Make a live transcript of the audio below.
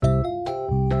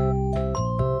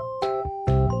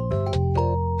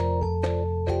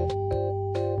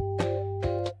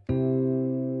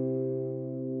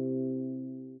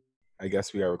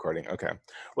Yes, we are recording. Okay.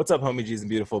 What's up, homie G's and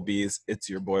beautiful bees? It's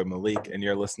your boy Malik, and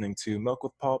you're listening to Milk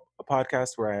with Pulp, a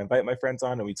podcast where I invite my friends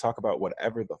on and we talk about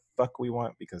whatever the fuck we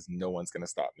want because no one's going to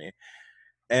stop me.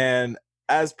 And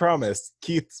as promised,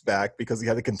 Keith's back because he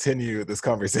had to continue this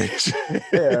conversation.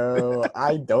 Ew,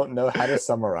 I don't know how to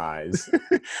summarize.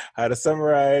 How to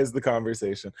summarize the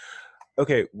conversation.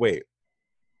 Okay, wait.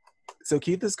 So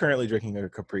Keith is currently drinking a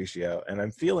Capriccio, and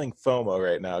I'm feeling FOMO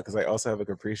right now because I also have a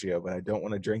Capriccio, but I don't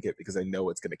want to drink it because I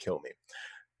know it's going to kill me.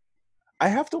 I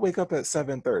have to wake up at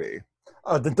 7:30.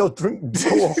 Oh, then don't drink.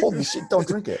 Oh, holy shit! Don't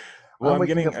drink it. Well, I'm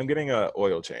getting a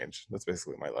oil change. That's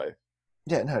basically my life.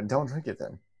 Yeah, no, don't drink it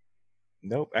then.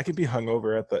 Nope, I could be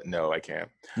hungover at the. No, I can't.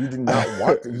 You do not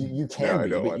want. You can No, I be,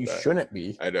 don't but want you that. shouldn't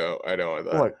be. I don't want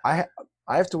that. Look, I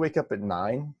have to wake up at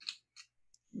 9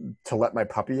 to let my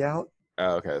puppy out.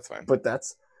 Oh, okay, that's fine. But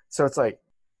so it's like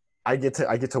I get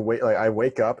to wait. Like I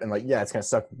wake up and like yeah, it's gonna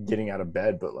suck getting out of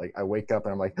bed, but like I wake up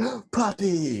and I'm like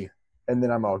puppy, and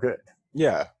then I'm all good.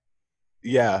 Yeah,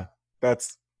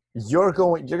 that's. You're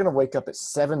gonna wake up at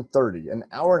 7:30, an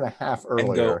hour and a half earlier,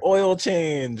 and go oil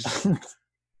change.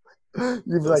 You'd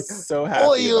be like, so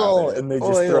happy oil, about it. And they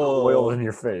just throw oil in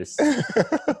your face.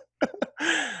 I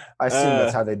assume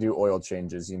that's how they do oil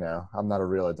changes. You know, I'm not a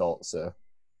real adult, so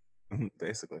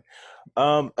basically.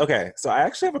 Okay, so I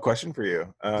actually have a question for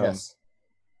you. Yes.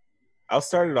 I'll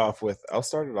start it off with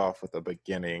a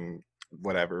beginning,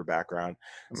 whatever background.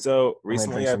 So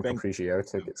recently I've been Capriccio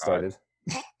to get started.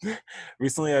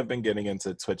 Recently I've been getting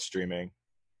into Twitch streaming.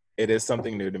 It is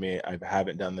something new to me. I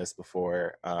haven't done this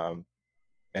before.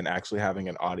 And actually having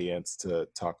an audience to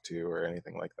talk to or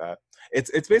anything like that.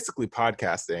 It's basically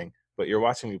podcasting, but you're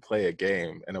watching me play a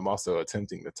game, and I'm also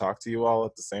attempting to talk to you all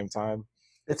at the same time.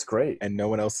 It's great. And no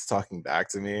one else is talking back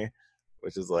to me,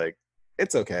 which is like,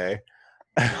 it's okay.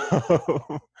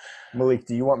 Malik,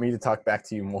 do you want me to talk back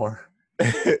to you more?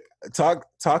 Talk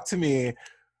to me,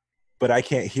 but I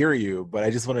can't hear you, but I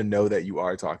just want to know that you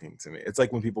are talking to me. It's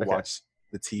like when people watch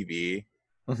the TV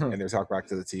and they talk back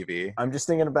to the TV. I'm just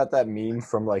thinking about that meme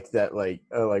from like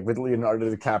with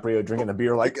Leonardo DiCaprio drinking a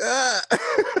beer like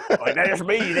like that's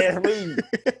me.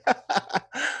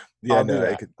 Yeah, I'll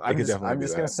no, I'm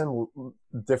just gonna send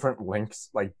different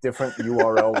links, like different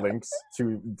URL links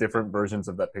to different versions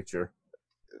of that picture.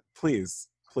 Please.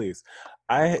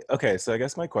 Okay, so I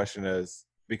guess my question is,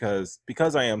 because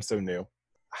I am so new,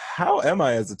 how am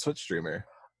I as a Twitch streamer?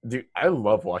 Dude, I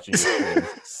love watching you stream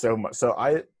so much. So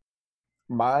I've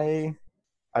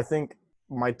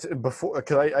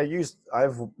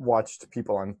watched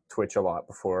people on Twitch a lot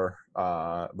before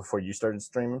you started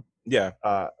streaming. Yeah.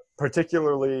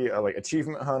 Particularly like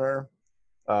Achievement Hunter.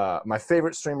 My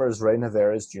favorite streamer is Ray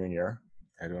Navarez Jr.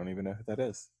 I don't even know who that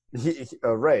is.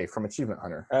 Ray from Achievement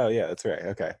Hunter. Oh yeah, that's right.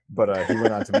 Okay. But he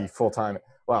went on to be full-time.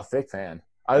 Wow, fake fan.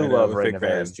 I love Ray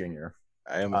Navarez Jr.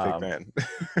 I am a fake fan.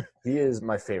 He is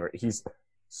my favorite. He's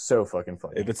so fucking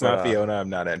funny. If it's not Fiona, I'm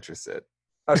not interested.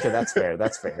 Okay, that's fair.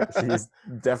 He's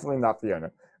definitely not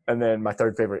Fiona. And then my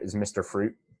third favorite is Mr.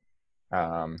 Fruit.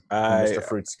 Mr.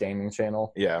 Fruit's gaming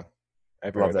channel. Yeah. I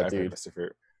love that dude. Mr.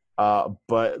 Fruit.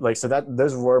 But like, so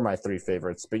those were my three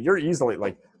favorites. But you're easily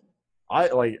I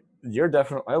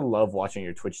love watching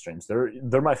your Twitch streams.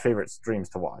 They're my favorite streams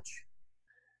to watch.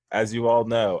 As you all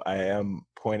know, I am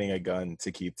pointing a gun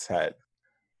to Keith's head.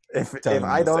 If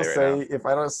I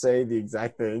don't say the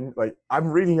exact thing, like I'm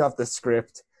reading off the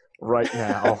script right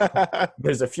now.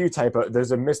 There's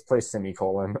a misplaced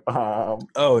semicolon.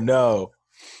 Oh no.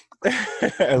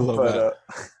 I love that.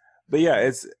 But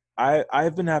yeah,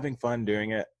 I've been having fun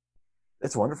doing it.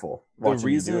 It's wonderful.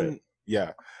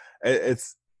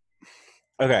 It's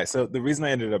okay. So the reason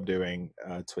I ended up doing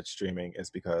Twitch streaming is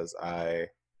because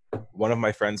one of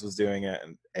my friends was doing it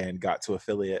and got to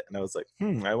affiliate, and I was like,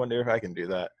 I wonder if I can do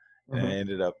that. And I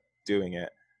ended up doing it.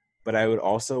 But I would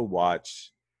also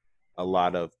watch a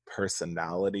lot of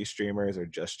personality streamers or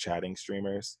just chatting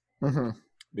streamers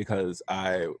because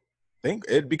I think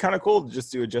it'd be kind of cool to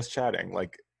just do a just chatting,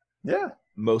 like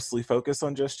mostly focus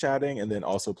on just chatting and then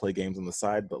also play games on the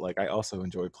side. But like I also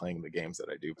enjoy playing the games that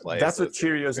I do play. That's what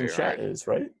Cheerios and chat is,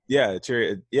 right? Yeah,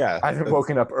 yeah. I haven't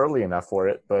woken up early enough for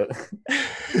it, but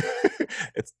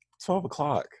it's 12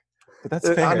 o'clock. But that's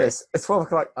fair. It's 12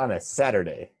 o'clock on a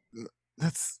Saturday.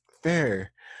 That's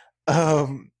fair.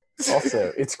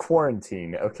 Also, it's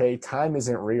quarantine, okay? Time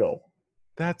isn't real.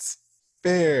 That's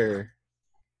fair.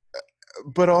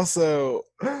 But also,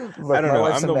 look, I don't know.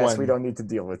 I'm the one. We don't need to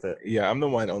deal with it. Yeah, I'm the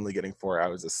one only getting 4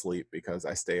 hours of sleep because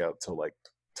I stay up till like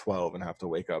 12 and have to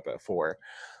wake up at 4.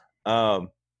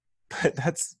 But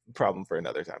that's a problem for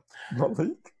another time.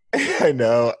 Malik? I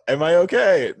know. Am I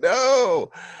okay?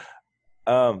 No.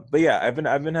 But yeah, I've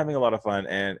been having a lot of fun,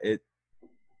 and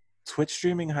Twitch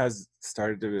streaming has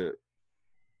started to,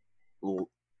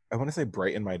 I want to say,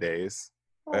 brighten my days.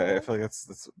 I feel like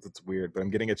that's weird, but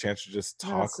I'm getting a chance to just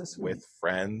talk with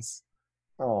friends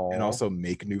and also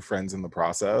make new friends in the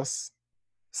process.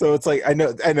 So it's like I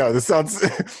know this sounds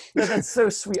yeah, that's so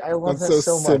sweet. I love that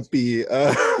so simpy.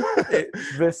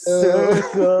 The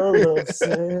circle of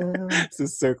sim. It's a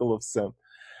circle of sim.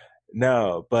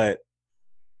 No, but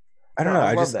I don't know.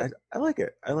 I like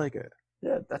it. I like it.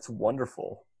 Yeah, that's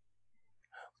wonderful.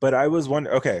 But I was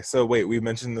wondering. Okay, so wait, we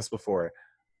mentioned this before.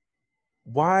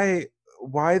 Why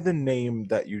the name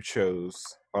that you chose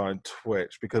on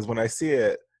Twitch? Because when I see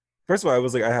it, first of all, I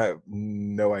was like, I have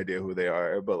no idea who they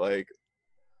are, but like.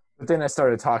 But then I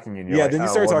started talking, and then you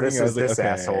started talking. I was like, okay,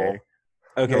 asshole.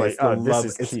 Okay, like,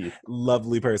 this is Keith.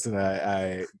 Lovely person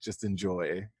I just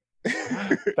enjoy.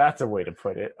 That's a way to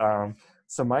put it.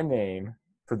 So my name,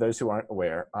 for those who aren't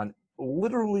aware, on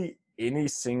literally any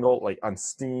single, like on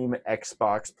Steam,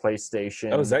 Xbox,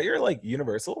 PlayStation. Oh, is that your like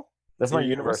universal? That's my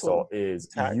universal is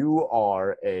tag? You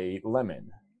are a lemon.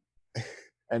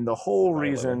 And the whole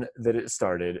reason that it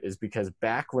started is because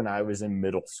back when I was in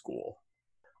middle school,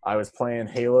 I was playing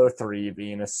Halo 3,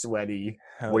 being a sweaty,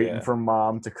 waiting for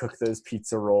mom to cook those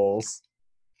pizza rolls,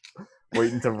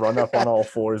 waiting to run up on all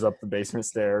fours up the basement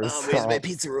stairs. Oh, where's my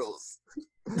pizza rolls?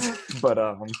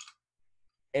 But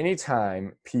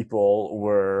anytime people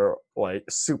were like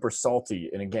super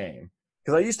salty in a game,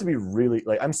 because I used to be really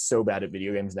like, I'm so bad at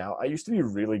video games now. I used to be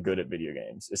really good at video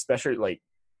games, especially like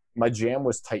my jam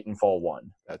was Titanfall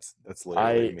 1. That's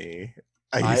literally me.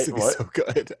 I used to be so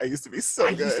good. I used to be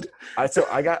so good. I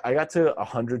got to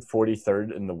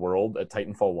 143rd in the world at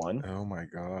Titanfall 1. Oh my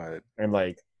god. And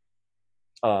like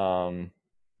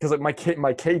because like my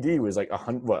KD was like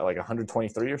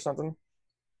 123 or something.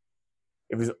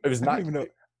 It was not even know.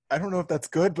 I don't know if that's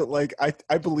good, but like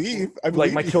I believe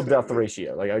like my kill death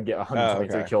ratio. Like I would get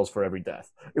 123 kills for every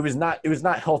death. It was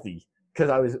not healthy because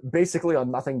I was basically on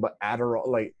nothing but Adderall.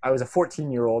 Like I was a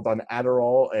 14-year-old on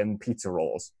Adderall and pizza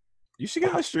rolls. You should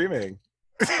get into streaming.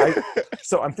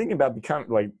 So I'm thinking about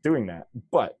doing that.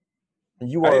 But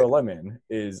You Are a Lemon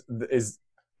is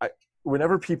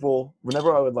whenever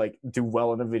I would like do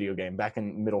well in a video game back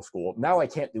in middle school. Now I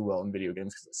can't do well in video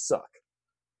games because they suck.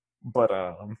 But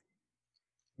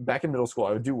back in middle school,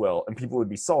 I would do well, and people would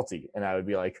be salty, and I would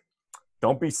be like,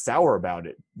 "Don't be sour about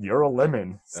it. You're a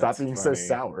lemon. Stop being so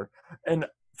sour." And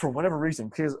for whatever reason,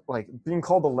 because like being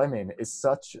called a lemon is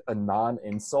such a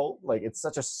non-insult, like it's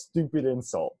such a stupid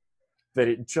insult that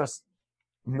it just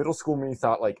middle school me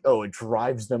thought like, oh, it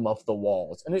drives them up the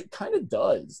walls, and it kind of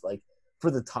does. Like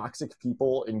for the toxic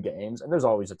people in games, and there's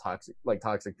always a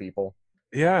toxic people.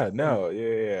 Yeah. No.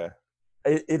 Yeah.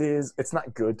 It is. It's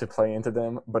not good to play into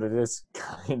them, but it is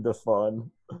kind of fun.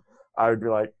 I would be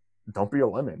like, "Don't be a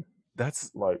lemon."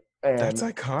 That's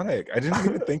iconic. I didn't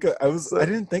even think I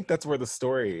didn't think that's where the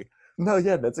story. No,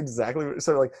 yeah, that's exactly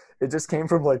so. Like, it just came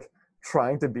from like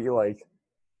trying to be like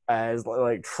as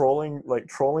like trolling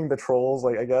the trolls,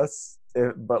 like I guess,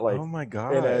 but like oh my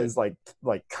god, in as like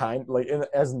kind like in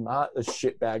as not a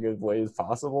shitbag of way as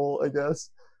possible, I guess.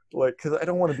 Like, because I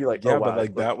don't want to be like, yeah, but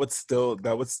like that would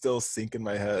still sink in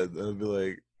my head. I'd be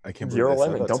like, I can't believe you're a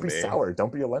lemon. Don't be sour.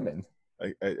 Don't be a lemon.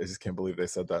 I just can't believe they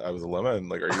said that I was a lemon.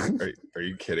 Like, are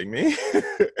you kidding me?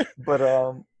 But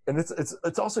and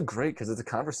it's also great because it's a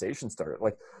conversation starter.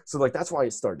 Like, so like that's why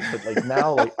it started. But like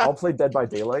now, like I'll play Dead by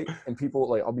Daylight, and people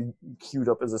like I'll be queued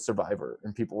up as a survivor,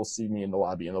 and people will see me in the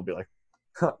lobby, and they'll be like,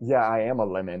 huh, "Yeah, I am a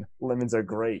lemon. Lemons are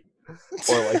great."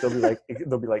 Or like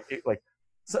they'll be like.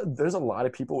 So there's a lot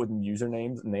of people with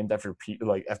usernames named after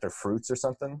after fruits or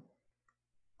something.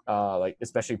 Like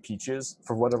especially peaches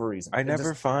for whatever reason. I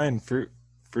never find fruit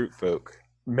folk.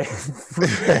 Man,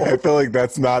 I feel like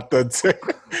that's not the term.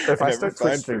 If I start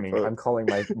Twitch streaming, I'm calling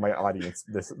my audience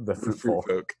the fruit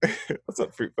folk. What's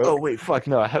up, fruit folk? Oh wait, fuck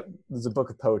no! There's a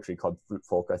book of poetry called Fruit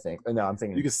Folk. I think. No, I'm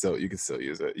thinking you can still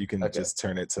use it. You can just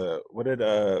turn it to what did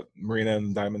Marina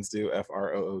and Diamonds do?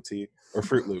 FROOT or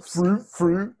Fruit Loops.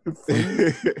 Fruit.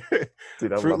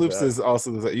 Dude, Fruit Loops is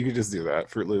also you can just do that.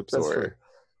 Fruit Loops that's or.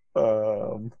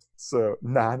 True. So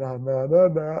nah.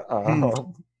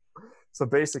 So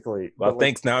basically, well,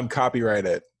 thanks. Now I'm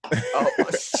copyrighted. Oh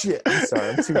shit! I'm sorry.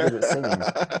 I'm too good at singing.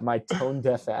 My tone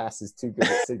deaf ass is too good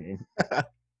at singing.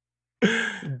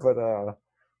 But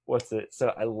what's it? So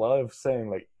I love saying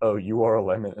like, "Oh, you are a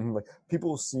lemon," and like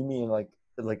people will see me in like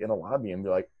in a lobby and be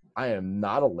like, "I am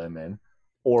not a lemon,"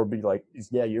 or be like,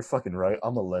 "Yeah, you're fucking right.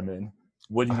 I'm a lemon.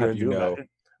 What are you gonna do about it?"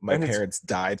 my And parents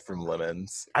died from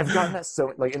lemons. I've gotten that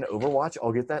so like in Overwatch.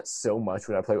 I'll get that so much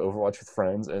when I play Overwatch with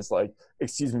friends, and it's like,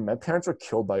 excuse me, my parents were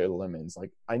killed by lemons.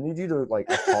 Like, I need you to like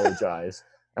apologize.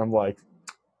 And I'm like,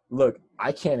 look,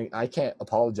 I can't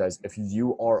apologize if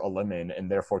you are a lemon and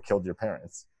therefore killed your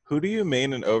parents. Who do you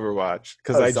main in Overwatch?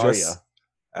 Because I Zarya. just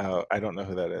I don't know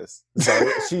who that is.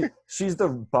 Zarya, she's the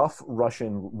buff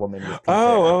Russian woman with pink hair.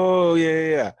 Oh,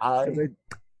 yeah. I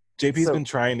JP's So- been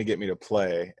trying to get me to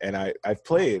play, and I've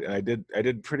played, and I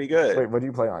did pretty good. wait, what do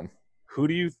you play on? Who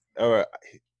do you? Oh,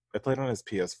 I played on his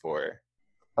PS4.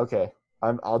 Okay,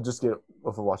 I'll just get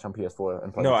Overwatch on PS4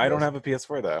 and play. No, with you I don't guys. have a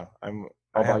PS4 though. I'll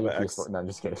I buy have you a a PS4. No, I'm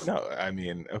just kidding. No, I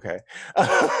mean, okay.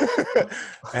 I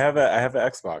have an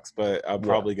Xbox, but I'll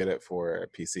probably get it for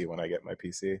PC when I get my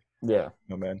PC. Yeah.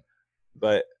 No man.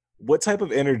 But what type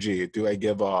of energy do I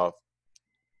give off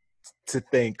to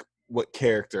think what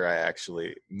character I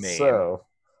actually main? So,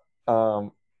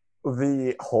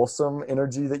 the wholesome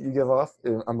energy that you give off,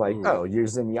 I'm like, Ooh. oh, you're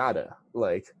Zenyatta.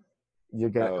 Like, you're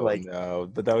gonna like no,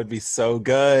 but that would be so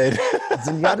good.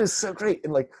 Zenyatta's so great,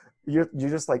 and like you're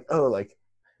just like, oh, like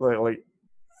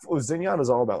Zenyatta's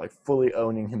all about like fully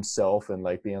owning himself and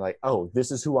like being like, oh,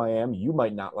 this is who I am. You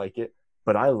might not like it,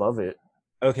 but I love it.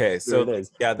 Okay, so There it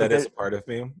is. yeah, But that is a part of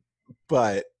me,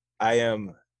 but I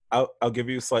am. I'll give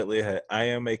you slightly ahead. I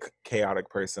am a chaotic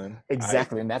person.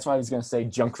 Exactly, and that's why I was gonna say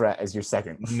Junkrat as your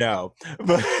second. No,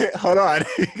 but hold on.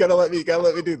 You gotta let me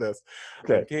do this.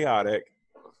 Okay. I'm chaotic.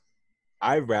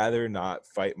 I'd rather not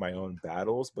fight my own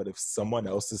battles, but if someone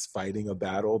else is fighting a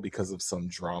battle because of some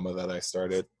drama that I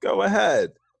started, go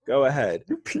ahead.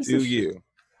 You piece Do of shit. you?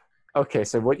 Okay,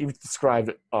 so what you've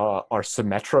described are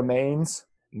Symmetra mains.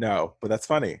 No, but that's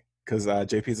funny because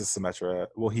JP's a Symmetra.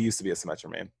 Well, he used to be a Symmetra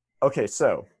main. Okay,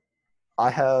 so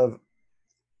I have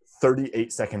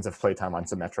 38 seconds of playtime on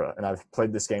Symmetra, and I've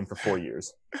played this game for 4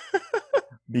 years.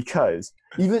 Because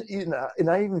and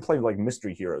I even played like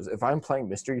Mystery Heroes. If I'm playing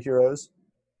Mystery Heroes,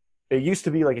 it used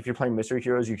to be like if you're playing Mystery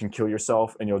Heroes, you can kill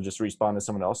yourself and you'll just respawn as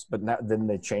someone else. But then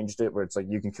they changed it where it's like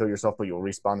you can kill yourself, but you'll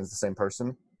respawn as the same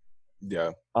person.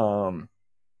 Yeah.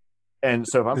 And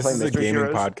so if I'm This playing is a Mystery gaming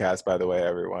Heroes, podcast, by the way,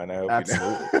 everyone. I hope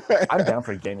absolutely, you know. I'm down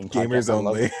for gaming. Gamers podcast.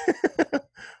 only.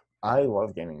 I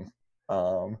love gaming.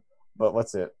 But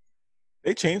what's it?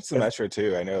 They changed Symmetra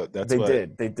too. I know that's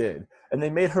They did, and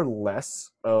they made her less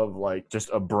of like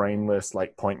just a brainless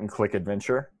like point and click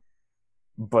adventure.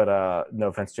 But no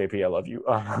offense, JP, I love you.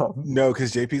 No,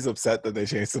 because JP's upset that they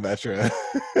changed Symmetra.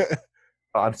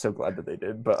 I'm so glad that they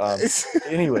did. But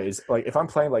anyways, like if I'm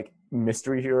playing like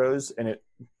Mystery Heroes and it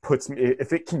puts me,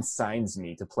 if it consigns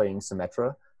me to playing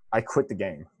Symmetra, I quit the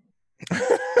game.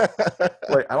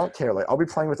 Like I don't care. Like I'll be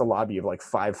playing with a lobby of like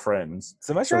 5 friends.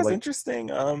 Symmetra is like,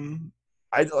 interesting.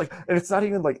 I like, and it's not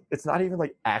even like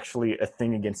actually a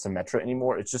thing against Symmetra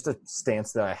anymore. It's just a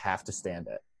stance that I have to stand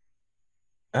at.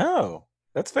 Oh,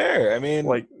 that's fair. I mean,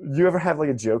 Like, you ever have like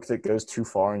a joke that goes too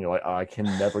far and you're like, oh, I can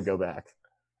never go back.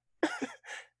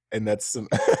 and that's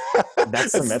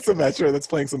That's Symmetra. Symmetra. That's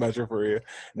playing Symmetra for you.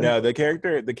 No, the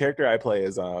character I play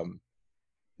is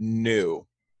new,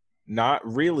 not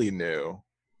really new,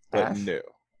 but Ash? new.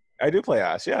 I do play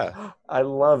Ash. Yeah, I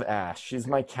love Ash. She's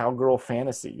my cowgirl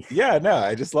fantasy. yeah. No,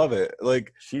 I just love it.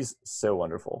 Like She's so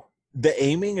wonderful. the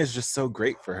aiming is just so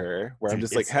great for her. Where I'm Dude,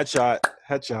 just like headshot,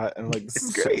 and I'm like, this is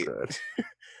It's so great. good.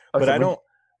 But Okay, I don't.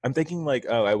 I'm thinking like,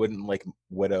 oh, I wouldn't like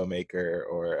Widowmaker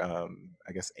or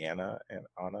I guess Anna.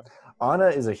 Ana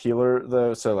is a healer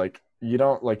though, so like you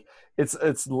don't like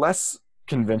it's less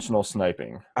conventional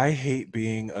sniping. I hate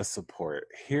being a support.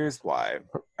 Here's why.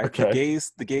 Okay.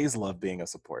 The gays love being a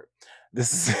support.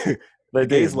 This is They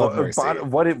gays do. love Mercy.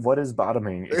 What is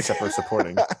bottoming except for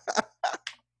supporting?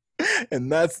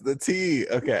 And that's the T.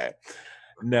 Okay.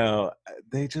 No,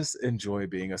 they just enjoy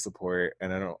being a support,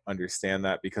 and I don't understand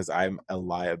that because I'm a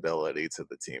liability to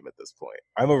the team at this point.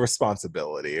 I'm a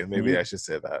responsibility, and maybe I should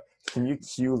say that. Can you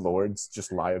cue Lords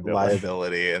just liability?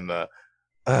 Liability and the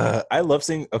I love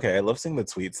seeing the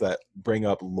tweets that bring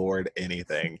up Lord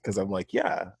anything because I'm like,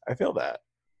 yeah, I feel that.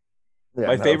 Yeah,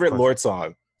 My no, favorite of course. Lord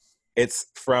song, it's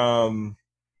from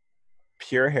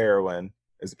Pure Heroine.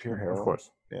 Is it Pure Heroine? Of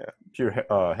course. Yeah. Pure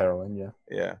heroin, yeah.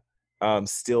 Yeah.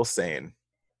 Still Sane.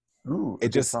 Ooh, It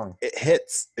good just song. it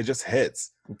hits. It just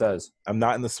hits. It does. I'm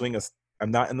not in the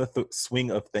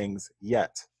swing of things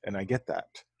yet, and I get that.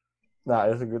 Nah,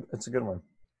 it's a good one.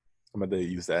 I'm going to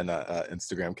use that in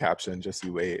Instagram caption. Just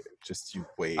you wait.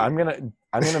 I'm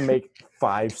gonna make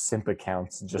 5 simp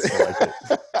accounts just so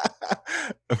like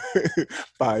it.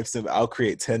 5 simp. I'll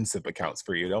create 10 simp accounts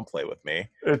for you. Don't play with me.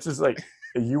 It's just like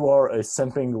You are a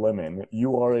simping lemon.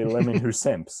 You are a lemon who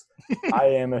simps. I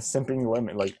am a simping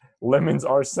lemon. Like, lemons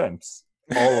are simps.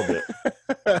 All of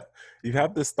it. You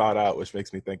have this thought out, which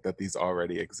makes me think that these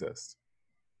already exist.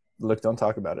 Look, don't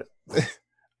talk about it.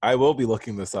 I will be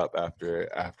looking this up after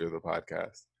the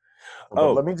podcast.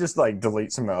 But let me just like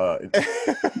delete some.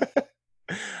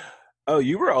 Oh,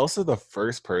 you were also the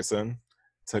first person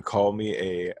to call me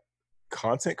a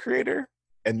content creator,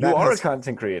 and You are a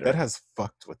content creator. That has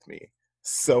fucked with me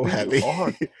so heavy.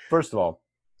 First of all,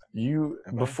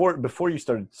 before you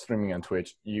started streaming on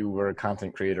Twitch, you were a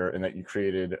content creator, and that you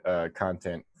created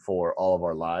content for all of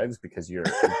our lives because you're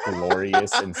a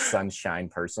glorious and sunshine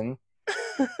person.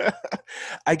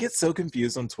 I get so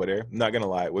confused on Twitter. I'm not gonna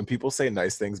lie. When people say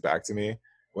nice things back to me,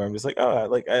 where I'm just like, oh,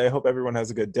 like I hope everyone has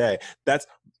a good day. That's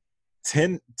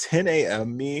 10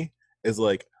 a.m. me is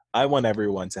like, I want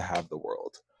everyone to have the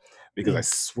world. Because I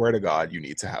swear to God, you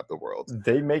need to have the world.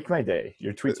 They make my day.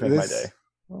 Your tweets make my day.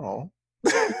 Oh.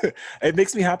 It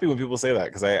makes me happy when people say that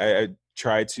because I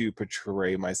try to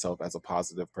portray myself as a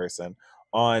positive person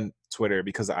on Twitter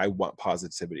because I want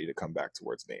positivity to come back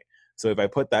towards me. So if I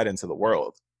put that into the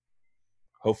world,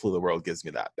 hopefully the world gives me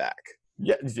that back.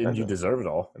 Yeah, and you deserve it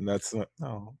all. And that's,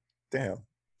 oh, damn.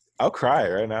 I'll cry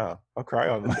right now. I'll cry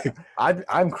on like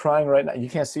I'm crying right now. You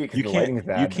can't see it because the lighting is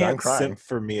bad. You can't simp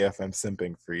for me if I'm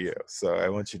simping for you. So I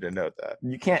want you to note that.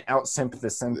 You can't out simp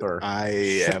the simper.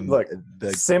 I am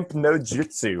the simp no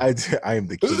jutsu. I am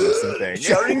the king of simping.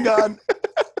 Sharingan.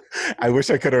 I wish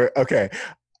I could have. Okay.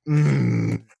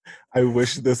 I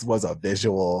wish this was a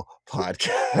visual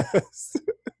podcast.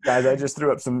 Guys, I just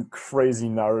threw up some crazy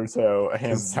Naruto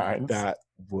hand signs. That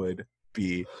would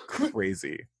be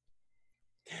crazy.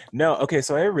 No, okay,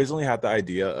 so I originally had the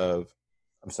idea of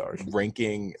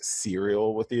ranking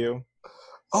cereal with you.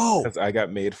 Oh, because I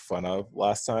got made fun of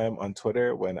last time on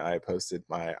Twitter when I posted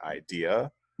my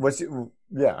idea. I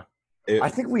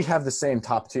think we have the same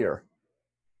top tier.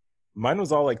 Mine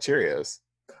was all like Cheerios.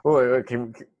 Oh, wait,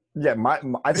 yeah,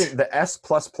 I think the S++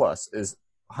 is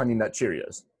Honey Nut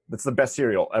Cheerios. That's the best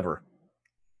cereal ever.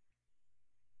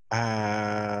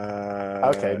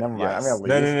 Okay, never mind. Yes. I'm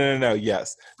gonna leave. No.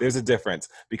 Yes, there's a difference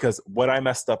because what I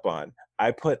messed up on,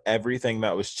 I put everything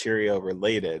that was Cheerio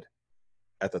related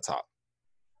at the top.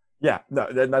 Yeah,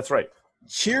 no, that's right.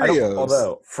 Cheerios.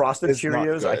 Although Frosted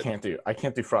Cheerios, I can't do. I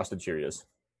can't do Frosted Cheerios.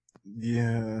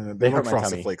 Yeah, they hurt like my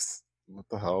Frosted tummy. Flakes. What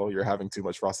the hell? You're having too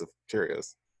much Frosted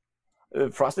Cheerios.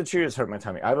 Frosted Cheerios hurt my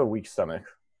tummy. I have a weak stomach.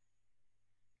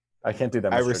 I can't do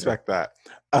that much. I respect that.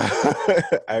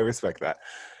 I respect that.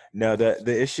 No,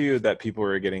 the issue that people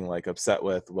were getting like upset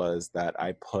with was that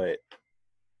I put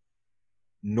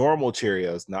normal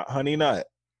Cheerios, not Honey Nut,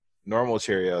 normal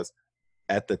Cheerios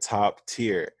at the top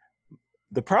tier.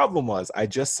 The problem was I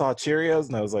just saw Cheerios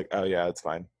and I was like, oh yeah, it's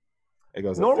fine. It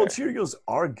goes normal Cheerios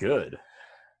are good.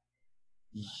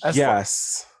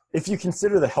 Yes. If you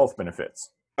consider the health benefits.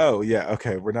 Oh yeah,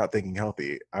 okay. We're not thinking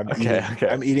healthy.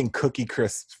 I'm eating Cookie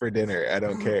Crisps for dinner. I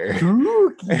don't care.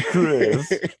 Cookie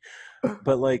Crisp.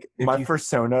 But like my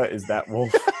persona is that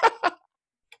wolf.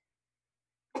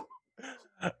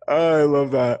 Oh, I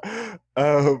love that.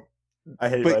 I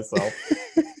hate myself.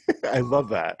 I love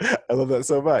that. I love that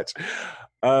so much.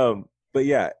 But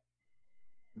yeah,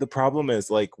 the problem is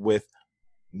like with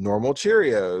normal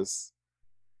Cheerios,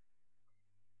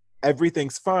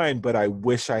 everything's fine, but I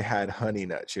wish I had Honey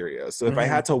Nut Cheerios. So if I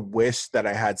had to wish that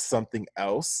I had something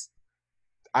else,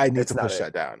 I need to push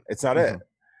that down. It's not it.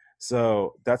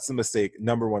 So that's the mistake,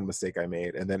 number one mistake I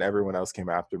made. And then everyone else came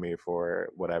after me for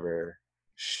whatever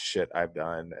shit I've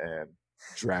done and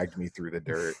dragged me through the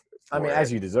dirt. I mean,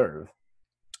 as you deserve.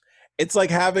 It's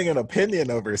like having an opinion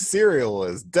over cereal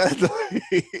is deadly.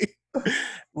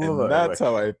 And that's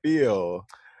how I feel.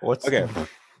 Okay.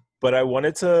 But I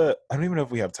wanted to, I don't even know if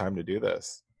we have time to do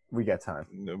this. We got time.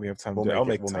 No, we have time. I'll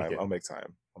make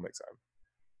time.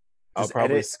 I'll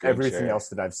probably edit everything else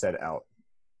that I've said out.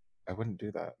 I wouldn't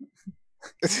do that.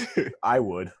 I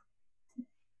would.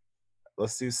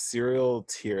 Let's do cereal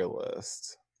tier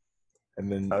list.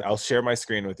 And then I'll share my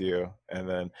screen with you. And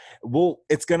then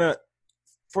it's gonna,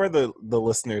 for the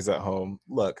listeners at home,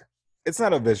 look, it's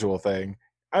not a visual thing.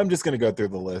 I'm just gonna go through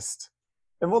the list.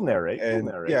 And we'll narrate.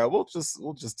 Yeah, we'll just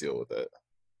deal with it.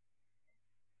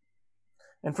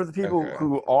 And for the people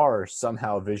who are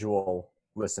somehow visual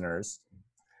listeners,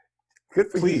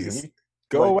 good for you. Please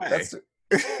go away.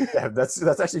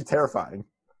 That's actually terrifying.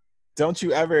 Don't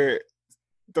you ever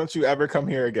come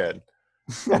here again.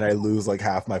 And I lose like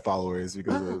half my followers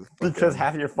because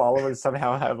half of your followers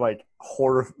somehow have like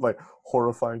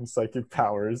horrifying psychic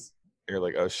powers. You're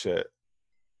like, oh shit.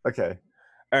 Okay.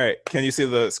 All right. Can you see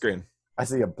the screen? I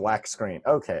see a black screen.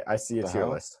 Okay, I see a The tier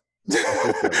hell? list. I see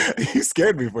a tier list. You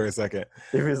scared me for a second.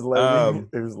 It was loading.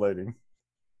 It was loading.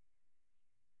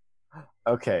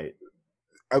 Okay,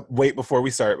 Wait, before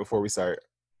we start.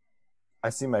 I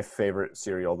see my favorite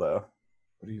cereal though.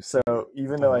 What do you say? So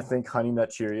even though I think Honey Nut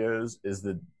Cheerios is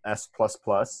the S++,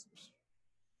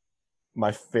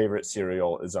 my favorite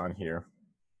cereal is on here,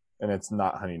 and it's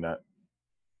not Honey Nut.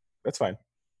 That's fine.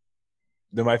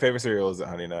 No, my favorite cereal is the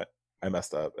Honey Nut. I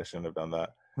messed up. I shouldn't have done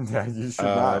that. Yeah, you should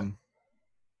not.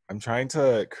 I'm trying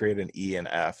to create an E and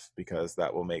F because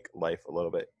that will make life a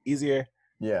little bit easier.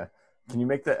 Yeah. Can you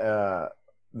make the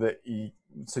E?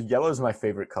 So yellow is my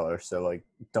favorite color. So like,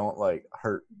 don't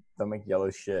make yellow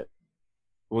shit.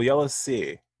 Well, yellow's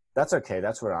C. That's okay.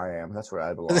 That's where I am. That's where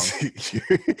I belong.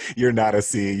 You're not a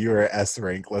C. You're an S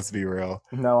rank. Let's be real.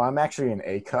 No, I'm actually an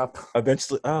A cup.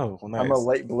 Eventually. Oh, well, nice. I'm a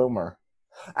late bloomer.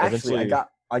 Actually,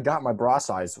 I got my bra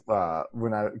size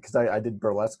because I did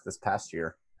burlesque this past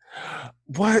year.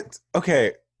 What?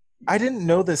 Okay, I didn't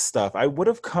know this stuff. I would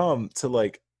have come to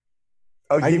like.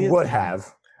 Oh, you would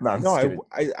have. No,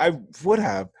 I would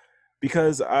have,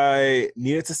 because I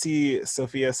needed to see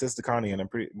Sophia Sistakani, and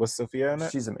was Sophia in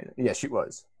it? She's amazing. Yeah, she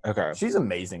was. Okay. She's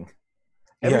amazing.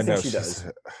 Everything she does.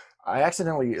 I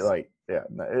accidentally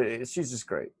she's just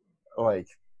great. Like,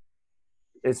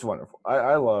 it's wonderful.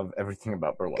 I love everything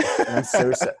about burlesque. And I'm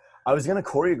so sad. I was gonna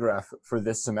choreograph for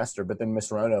this semester, but then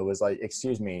Miss Rona was like,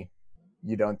 "Excuse me,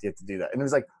 you don't get to do that." And it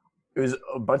was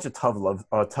a bunch of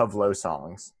Tove Lo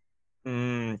songs.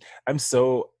 I'm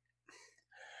so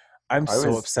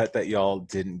upset that y'all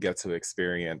didn't get to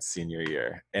experience senior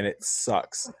year, and it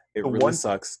sucks. It really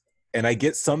sucks. And I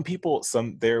get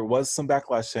there was some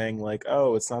backlash saying like,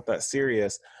 "Oh, it's not that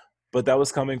serious," but that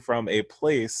was coming from a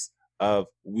place of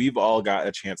we've all got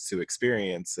a chance to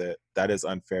experience it. That is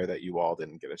unfair that you all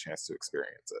didn't get a chance to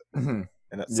experience it. Mm-hmm.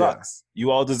 And it sucks. You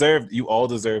all deserved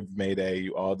May Day.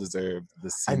 You all deserved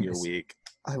the senior week.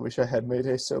 I wish I had May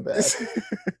Day so bad.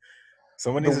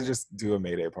 Someone needs to just do a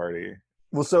May Day party.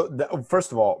 Well, so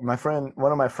first of all,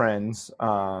 one of my friends,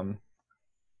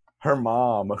 her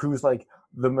mom, who's like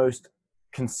the most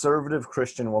conservative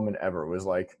Christian woman ever, was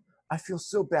like, "I feel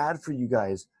so bad for you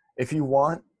guys. If you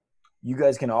want, you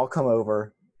guys can all come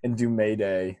over and do May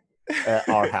Day at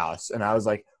our house." And I was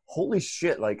like, holy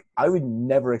shit, like, I would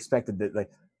never expected that, like,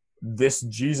 this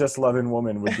Jesus-loving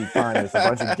woman would be fine with a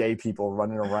bunch of gay people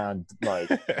running around,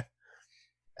 like,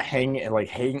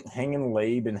 hanging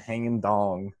labe and hanging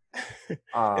dong.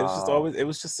 It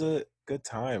was just a good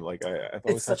time. Like,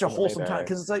 it's such a wholesome time,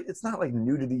 because it's not like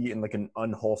nudity in like an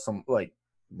unwholesome, like,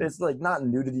 it's like not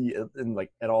nudity in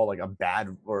like at all like a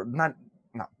bad, or not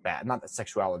bad, not that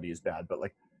sexuality is bad, but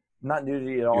like not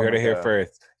nudity at all. You heard it here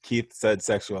first. Keith said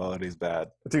sexuality is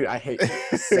bad. Dude, I hate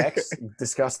sex.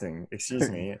 Disgusting. Excuse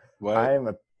me. What? I am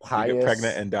a pious. You get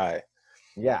pregnant and die.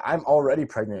 Yeah, I'm already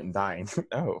pregnant and dying.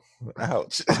 Oh,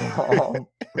 ouch.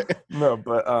 No,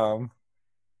 but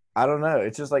I don't know.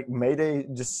 It's just like May Day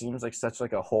just seems like such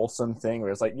like a wholesome thing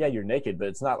where it's like, yeah, you're naked, but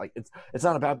it's not like it's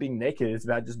not about being naked. It's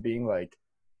about just being like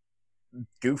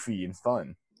goofy and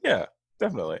fun. Yeah,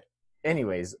 definitely.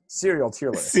 Anyways, cereal tier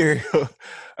list. Cereal.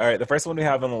 All right, the first one we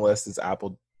have on the list is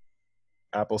apple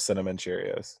cinnamon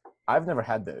Cheerios. I've never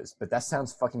had those, but that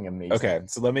sounds fucking amazing. Okay,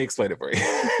 so let me explain it for you,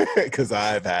 because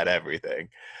I've had everything.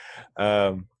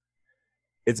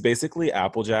 It's basically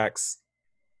Apple Jacks,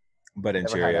 but in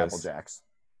never Cheerios. Had Apple Jacks.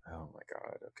 Oh my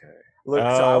god. Okay. Look,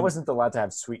 so I wasn't allowed to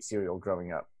have sweet cereal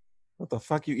growing up. What the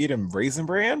fuck? You eating Raisin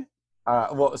Bran?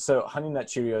 Well, so Honey Nut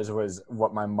Cheerios was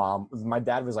what my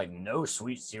dad was like, no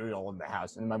sweet cereal in the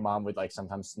house. And my mom would like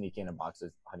sometimes sneak in a box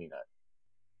of Honey Nut.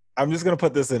 I'm just going to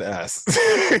put this in S.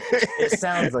 It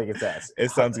sounds like it's S.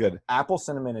 It sounds good. Apple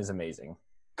cinnamon is amazing.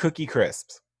 Cookie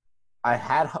Crisps. I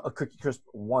had a Cookie Crisp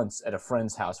once at a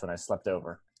friend's house when I slept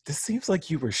over. This seems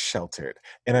like you were sheltered,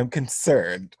 and I'm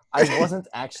concerned. I wasn't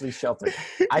actually sheltered.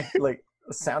 It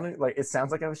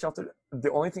sounds like I was sheltered.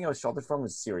 The only thing I was sheltered from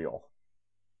was cereal.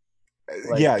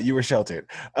 Like, yeah, you were sheltered.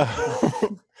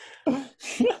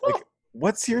 Like,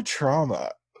 what's your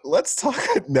trauma? Let's talk.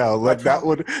 No, like that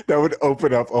would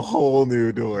open up a whole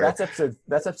new door. That's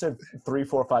episode 3,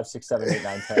 4, 5, 6, 7, 8,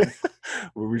 9, 10.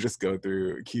 Where we just go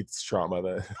through Keith's trauma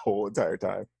the whole entire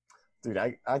time. Dude,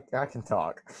 I can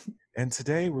talk. And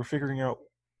today we're figuring out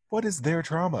what is their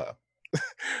trauma.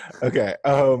 Okay.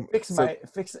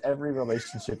 Fix every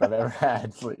relationship I've ever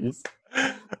had, please.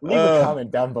 Leave a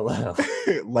comment down below.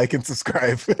 Like and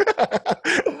subscribe.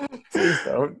 Please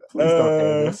don't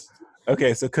end this.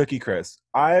 Okay, so Cookie Crisp.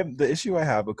 The issue I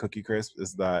have with Cookie Crisp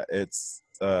is that it's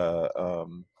a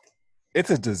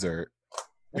dessert.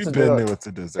 We've been new. It's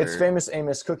a dessert. It's Famous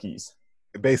Amos cookies.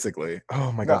 Basically.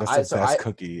 Oh my god, No, that's the I so best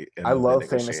cookie I in the love vending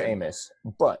Famous machine. Amos,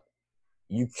 but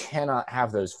you cannot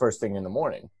have those first thing in the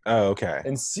morning. Oh, okay.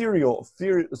 And cereal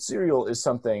is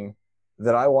something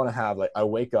that I want to have. Like I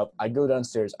wake up, I go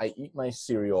downstairs, I eat my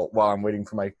cereal while I'm waiting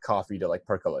for my coffee to like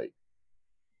percolate.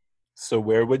 So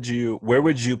where would you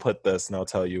put this? And I'll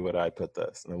tell you what I put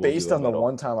this, and then we'll do Based a on the middle.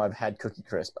 one time I've had Cookie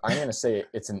Crisp, I'm gonna say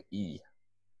it's an E.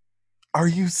 Are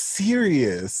you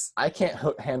serious? I can't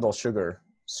handle sugar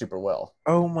super well.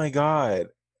 Oh my god.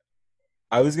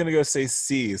 I was gonna go say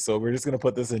C, so we're just gonna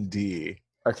put this in D.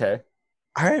 Okay.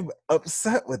 I'm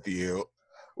upset with you.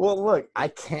 Well, look, I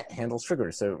can't handle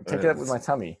sugar, so take it up with That's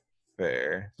my tummy.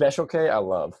 fair. Special K, I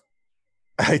love.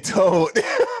 I don't.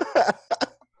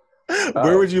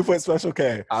 Where Oh, would you put Special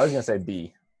K? I was gonna say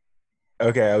B.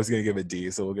 Okay, I was gonna give it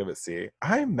D, so we'll give it C.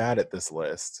 I'm mad at this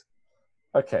list.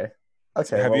 Okay.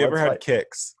 Okay. Have Well, you ever let's had fight.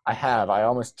 Kicks? I have. I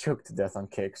almost choked to death on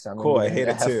cakes. So I'm gonna Cool, give I it an hate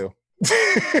it F. too.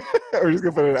 We're just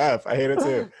gonna put an F. I hate it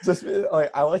too. Just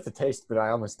like I like the taste, but I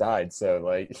almost died. So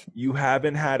like, You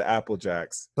haven't had Apple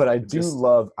Jacks. but I do Just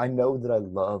love. I know that I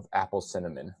love apple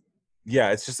cinnamon.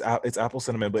 yeah, it's apple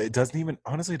cinnamon, but it doesn't even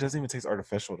honestly it doesn't even taste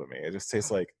artificial to me. It just tastes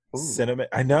like Ooh, cinnamon.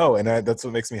 I know, and that's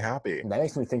what makes me happy. that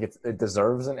makes me think it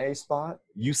deserves an A spot.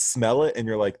 You smell it and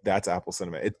you're like, that's apple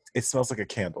cinnamon. It smells like a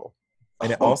candle.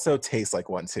 And it Oh, also tastes like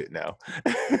one too. No.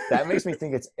 that makes me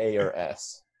think it's A or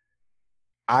S.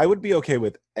 I would be okay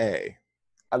with A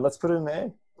Let's put it in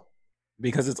A.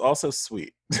 because it's also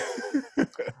sweet.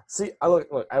 See, I look.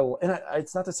 I will, and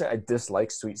it's not to say I dislike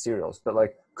sweet cereals, but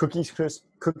like Cookie Crisp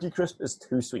is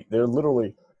too sweet. They're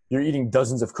literally you're eating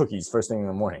dozens of cookies first thing in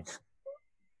the morning.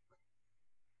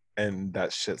 And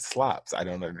that shit slaps. I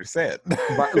don't understand.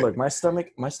 But look, my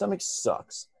stomach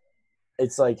sucks.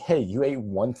 It's like, hey, you ate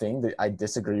one thing that I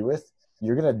disagree with,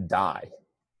 you're gonna die.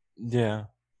 Yeah.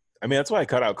 I mean, that's why I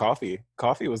cut out coffee.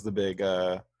 Coffee was the big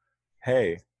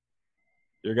hey,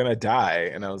 you're gonna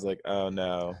die. And I was like, oh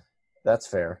no. That's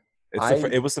fair. It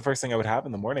I was the first thing I would have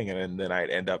in the morning, and then I'd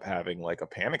end up having like a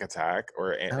panic attack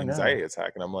or an don't know. anxiety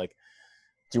attack, and I'm like,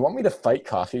 Do you want me to fight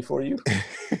coffee for you?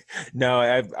 no,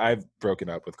 I've broken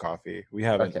up with coffee. We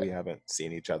haven't Okay, we haven't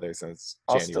seen each other since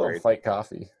I'll still January fight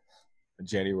coffee.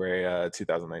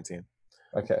 2019.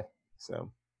 Okay,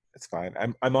 So it's fine.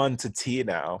 I'm on to tea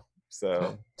now,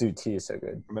 so dude, tea is so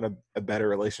good. I'm in a better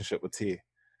relationship with tea.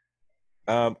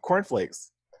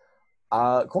 Cornflakes.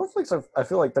 Cornflakes are, I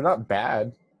feel like they're not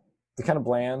bad. They're kind of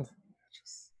bland.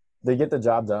 Just, They get the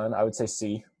job done. I would say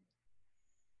C.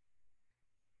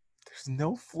 there's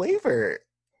no flavor.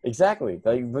 Exactly.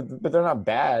 Like, but they're not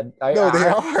bad. No, they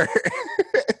are.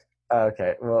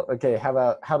 Okay. Well, okay. How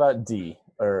about D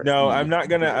or No, E? I'm not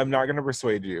gonna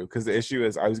persuade you because the issue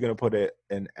is I was gonna put it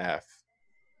in F.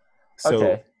 So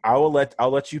Okay. I'll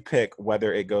let you pick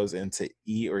whether it goes into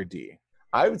E or D.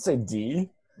 I would say D,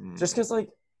 just Hmm. because like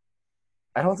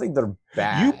I don't think they're You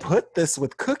bad. put this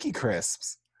with Cookie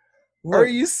Crisps. Are Look,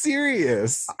 you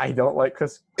serious? I don't like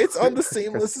It's on the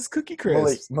same Crisp. list as Cookie Malik,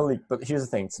 Crisps. Malik, but here's the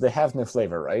thing. So they have no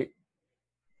flavor, right?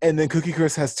 And then Cookie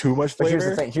Crisp has too much But here's the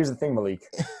flavor. thing. Here's the thing, Malik.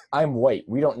 I'm white.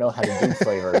 We don't know how to do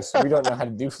flavors. We don't know how to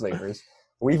do flavors.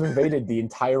 We've invaded the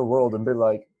entire world and been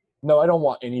like, no, I don't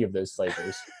want any of those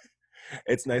flavors.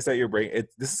 It's nice that you're bringing it.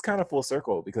 This is kind of full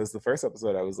circle because the first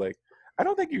episode I was like, I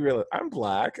don't think you really. I'm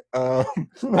black. I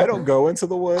don't go into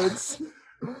the woods.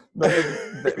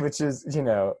 Which is,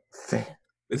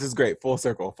 This is great. Full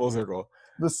circle. Full circle.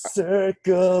 the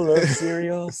circle of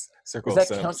cereal. Circle Is of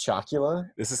that Count Sims. Chocula?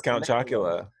 This is The Count name alone.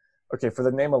 Chocula. Okay, for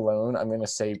the name alone, I'm gonna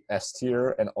say S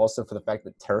tier, and also for the fact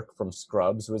that Turk from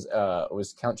Scrubs was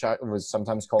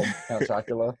sometimes called Count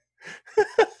Chocula,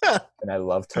 and I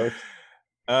love Turk,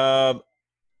 um,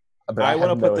 but I I want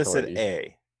have to put no this at authority.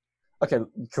 A. Okay,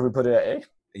 can we put it at A?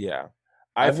 Yeah.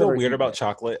 I I've feel never weird eaten about it.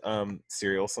 chocolate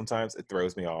cereal sometimes. It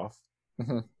throws me off.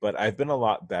 Mhm. But I've been a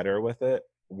lot better with it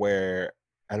where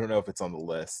I don't know if it's on the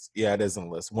list. Yeah, it is on the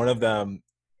list. One of them,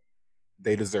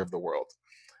 they deserve the world.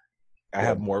 I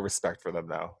have Good. more respect for them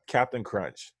now. Captain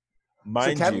Crunch. So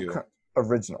Mind Captain you, Crunch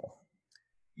original.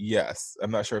 yes.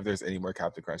 I'm not sure if there's any more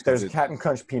Captain Crunch because There's it Captain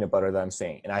Crunch peanut butter that I'm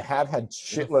saying, and I have had where the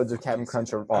shitloads of fuck do Captain you see Crunch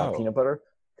that? Oh. peanut butter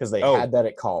because they Oh, had that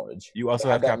at college. you They also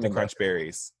had have that in the Captain Nook. Crunch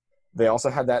berries. They also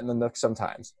had that in the Nook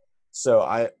sometimes. So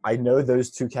I know those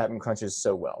two Captain Crunches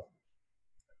so well.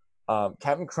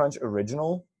 Captain Crunch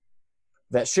original,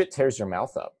 that shit tears your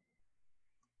mouth up.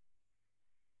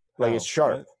 Like it's How?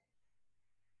 sharp. What?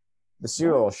 The What?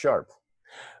 cereal is sharp.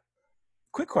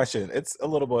 Quick question. It's a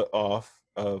little bit off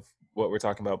of what we're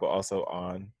talking about, but also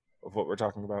on of what we're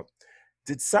talking about.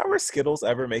 Did sour Skittles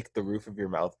ever make the roof of your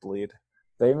mouth bleed?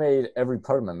 They made every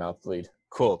part of my mouth bleed.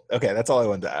 Cool. Okay, that's all I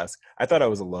wanted to ask. I thought I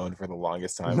was alone for the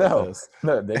longest time with No, this.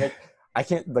 no, they make. I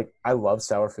can't like. I love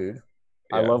sour food.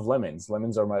 I Yeah. love lemons.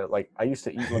 Lemons are my like. I used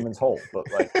to eat lemons whole,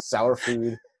 but like sour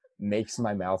food makes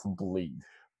my mouth bleed.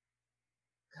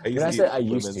 I used When I to say eat I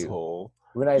used lemons to, whole.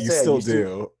 when I You say I still used to,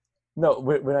 do. no,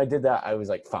 when I did that, I was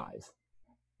like 5.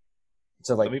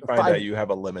 So Let like me find 5. out you have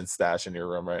a lemon stash in your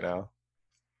room right now.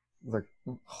 Like,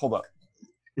 hold up.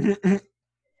 You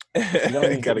don't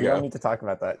need to. Gotta You don't go. need to talk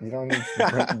about that. You don't need to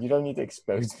bring. You don't need to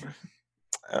expose me.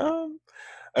 um,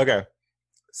 okay.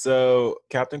 So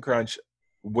Captain Crunch,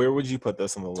 where would you put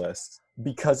this on the list?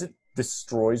 Because it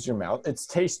destroys your mouth. It's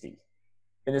tasty,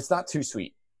 and it's not too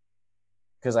sweet.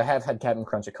 Because I have had Captain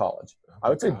Crunch at college. Oh I my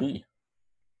would say God. B.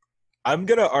 I'm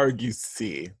gonna argue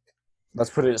C. Let's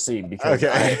put it at C because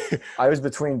Okay. I was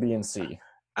between B and C.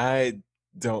 I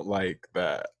don't like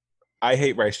that. I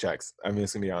hate rice checks. I'm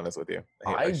just gonna be honest with you. I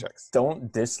hate rice I checks.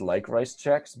 don't dislike rice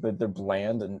checks, but they're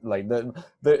bland and like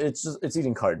it's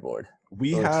eating cardboard.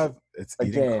 We Which have it's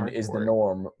eating again is the cardboard.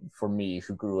 norm for me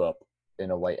who grew up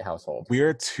in a white household. We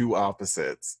are two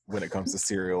opposites when it comes to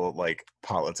cereal like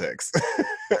politics.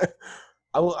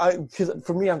 Because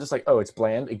for me, I'm just like, oh, it's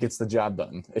bland. It gets the job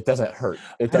done. It doesn't hurt.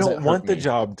 It I doesn't don't hurt want the me.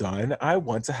 job done. I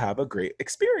want to have a great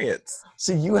experience.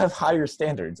 See, you have higher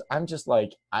standards. I'm just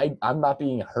like, I'm not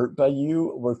being hurt by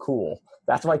you. We're cool.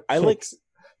 That's why I like Kix.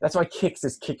 That's why Kix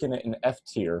is kicking it in F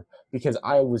tier because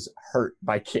I was hurt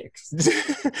by Kix.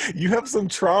 you have some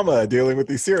trauma dealing with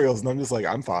these cereals, and I'm just like,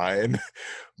 I'm fine.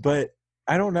 But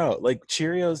I don't know. Like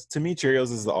Cheerios, to me,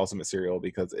 Cheerios is the ultimate cereal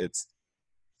because it's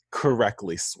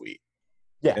correctly sweet.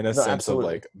 Yeah, In a no, sense absolutely.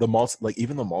 of like the multi, like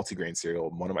even the multigrain cereal,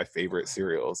 one of my favorite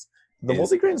cereals. The Is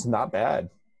multigrain's not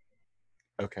bad.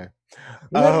 okay.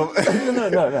 No,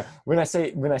 no. When I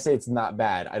say it's not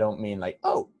bad, I don't mean like,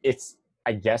 oh, it's.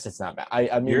 I guess it's not bad.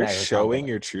 I mean You're that as a showing compliment.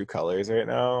 your true colors right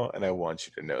now, and I want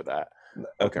you to know that.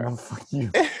 Okay. No, fuck you.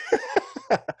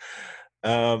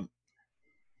 um,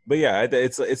 but yeah,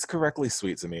 it's correctly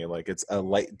sweet to me. Like it's a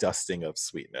light dusting of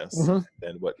sweetness, Mhm.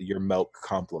 and what your milk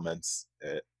complements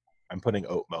it. I'm putting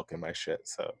oat milk in my shit,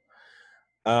 so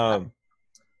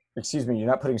Excuse me, you're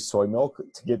not putting soy milk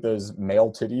to get those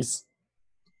male titties?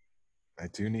 I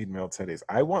do need male titties.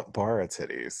 I want bara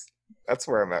titties. That's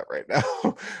where I'm at right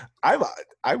now. I'm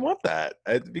I want that.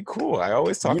 It'd be cool. I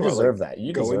always talk You about like deserve that.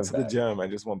 You going deserve to the that. gym. I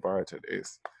just want bara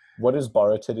titties. What is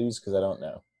bara titties? Because I don't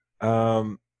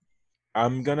know.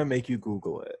 I'm gonna make you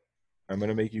Google it. I'm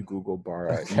gonna make you Google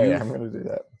bara. Okay, I'm gonna do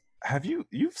that.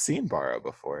 You've seen bara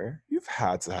before? You've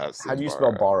had to have seen How do you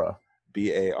spell bara?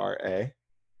 Bara.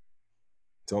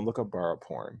 Don't look up bara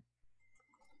porn.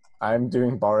 I'm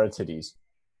doing bara titties.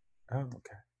 Oh,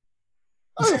 okay.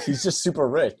 Oh, he's just super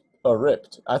ripped.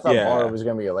 I thought Yeah. bara was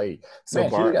gonna be a lady. So Man,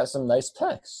 he got some nice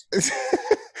pecs.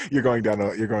 you're going down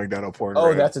a porn Oh,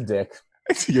 road. that's a dick.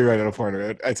 You're right on a porn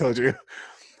road. I told you.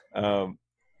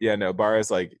 Yeah, no, bara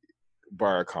is like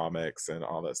bara comics and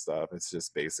all that stuff. It's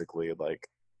just basically like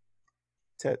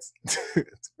tits. Good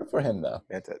for him though.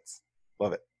 And tits.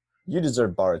 Love it. You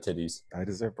deserve bara titties. I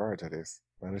deserve bara titties.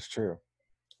 That is true.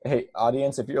 Hey,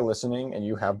 audience, if you're listening and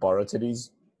you have bara titties,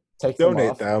 take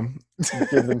Donate them off. them.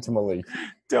 Give them to Malik.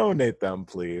 Donate them,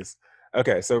 please.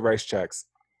 Okay, so rice checks.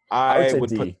 I would say would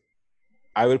D.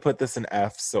 I would put this in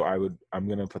F, so I'm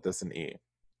gonna put this in E.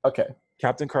 Okay.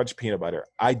 Captain Crunch peanut butter.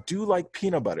 I do like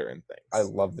peanut butter and things. I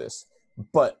love this.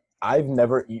 But I've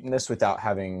never eaten this without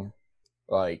having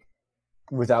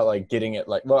getting it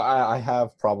like, well, I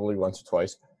have probably once or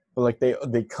twice, but like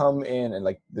they come in and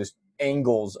like this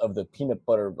angles of the peanut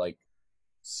butter like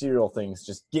cereal things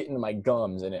just get into my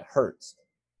gums and it hurts.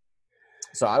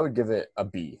 So I would give it a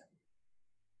B.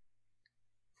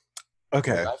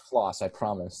 Okay. Like, I floss, I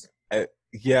promise.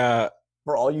 Yeah.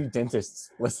 For all you dentists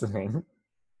listening.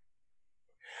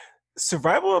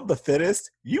 Survival of the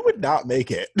fittest, you would not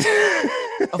make it.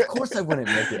 Of course I wouldn't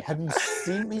make it. Have you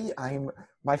seen me?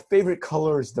 My favorite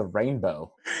color is the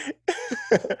rainbow.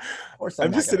 Of course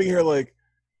I'm just sitting here like,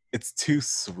 it's too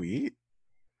sweet.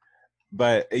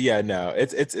 But yeah, no,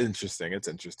 it's interesting. It's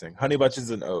interesting. Honey bunches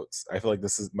and oats. I feel like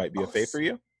might be a fave for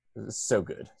you. So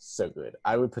good. So good.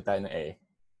 I would put that in A.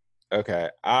 Okay.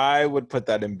 I would put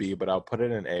that in B, but I'll put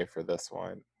it in A for this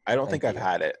one. I don't think I've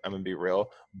had it. I'm going to be real.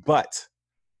 But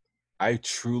I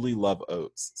truly love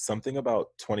oats. Something about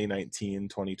 2019,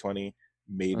 2020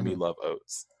 made me love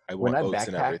oats. I want oats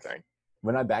in everything.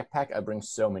 When I backpack, I bring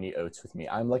so many oats with me.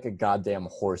 I'm like a goddamn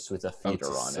horse with a feeder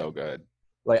on it. So good.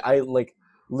 Like I like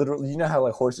literally, you know how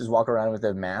like horses walk around with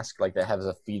a mask, like that has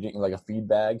a feed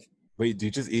bag. Wait, do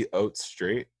you just eat oats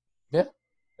straight? Yeah,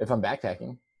 if I'm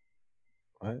backpacking.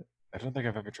 What? I don't think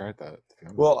I've ever tried that.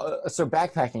 Well, so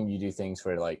backpacking, you do things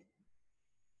where like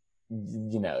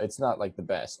it's not like the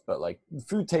best, but like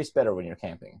food tastes better when you're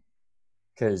camping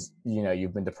because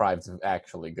you've been deprived of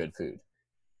actually good food.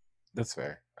 That's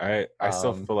fair. I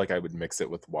still feel like I would mix it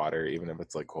with water, even if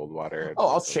it's like cold water. Oh,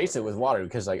 I'll chase it with water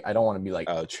because like I don't want to be like,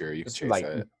 oh, true, you can chase like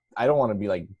it. I don't want to be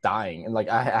like dying, and like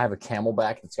I have a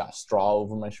Camelback that's got a straw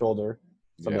over my shoulder,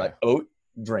 so I'll be like oat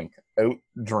drink. Oh.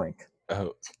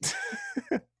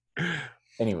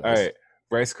 Anyways, all right,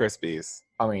 Rice Krispies.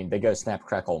 I mean, they go snap,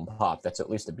 crackle, and pop. That's at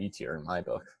least a B tier in my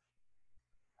book.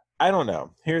 I don't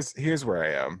know. Here's where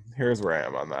I am. Here's where I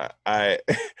am on that.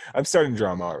 I'm starting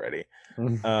drama already.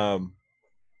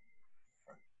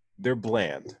 They're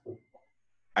bland.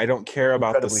 I don't care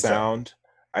about the sound. So.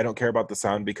 I don't care about the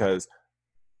sound because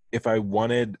if I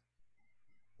wanted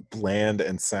bland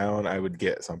and sound, I would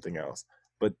get something else.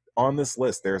 But on this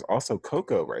list, there's also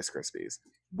Cocoa Rice Krispies,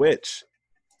 which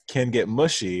can get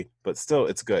mushy, but still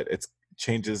it's good. It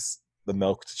changes the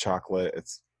milk to chocolate.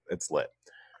 It's lit.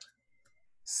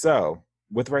 So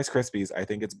with Rice Krispies, I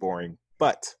think it's boring,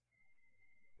 but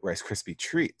Rice Krispie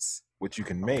treats, which you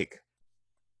can make.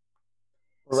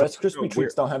 Rice Krispie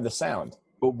treats don't have the sound.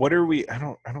 But what are we? I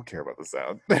don't care about the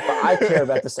sound. But I care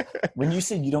about the sound. When you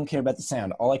say you don't care about the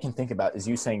sound, all I can think about is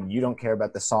you saying you don't care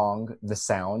about the song "The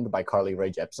Sound" by Carly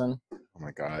Rae Jepsen. Oh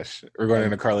my gosh, we're going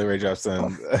into Carly Rae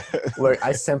Jepsen. Look,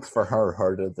 I simp for her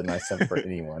harder than I simp for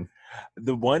anyone.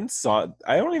 The one song,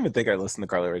 I don't even think I listened to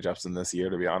Carly Rae Jepsen this year,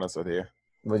 to be honest with you.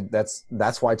 That's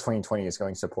why 2020 is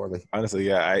going so poorly. Honestly,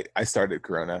 yeah, I started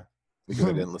Corona because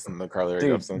I didn't listen to Carly Rae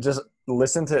Jepsen. Just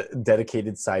listen to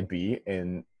Dedicated Side B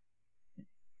and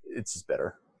it's just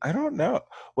better. I don't know.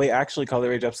 Wait, actually, Carly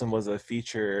Rae Jepsen was a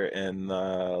feature in the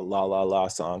La La La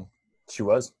song. She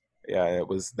was? Yeah, it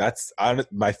was. That's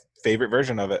my favorite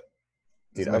version of it.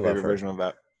 Dude, my favorite version of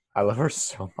that. I love her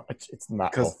so much. It's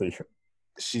not healthy.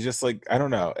 She just like, I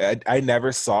don't know. I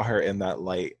never saw her in that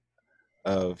light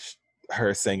of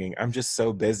her singing, "I'm just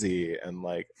so busy," and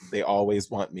like, "They always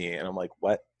want me," and I'm like,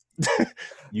 what?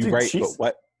 You Dude, right, but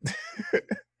what?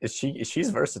 She's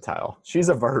versatile. She's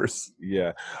a verse.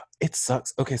 Yeah, it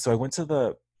sucks. Okay, so I went to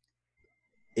the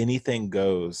Anything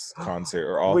Goes concert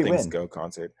or All Things Go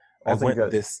concert. I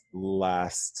went this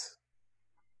last.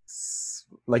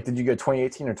 Like, did you go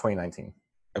 2018 or 2019?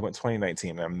 I went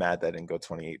 2019. And I'm mad that I didn't go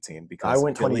 2018 because I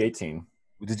went 2018.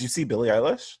 Did you see Billie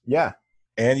Eilish? Yeah.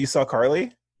 And you saw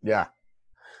Carly? Yeah.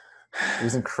 It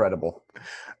was incredible.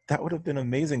 That would have been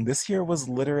amazing. This year was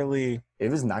literally. It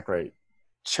was not great.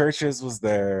 Churches was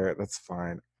there. That's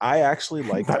fine. I actually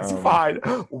like. That's fine.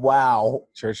 Wow.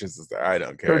 Churches is there. I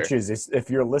don't care. Churches, if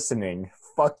you're listening,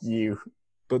 fuck you.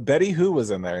 But Betty Who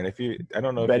was in there, and I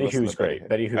don't know. Betty Who's great.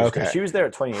 Betty Who's great. She was there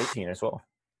at 2018 as well.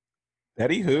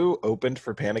 Betty Who opened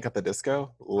for Panic at the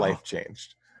Disco. Life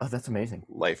changed. Oh, that's amazing.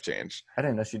 Life changed. I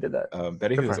didn't know she did that.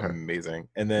 Betty Who was amazing,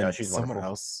 and then someone wonderful.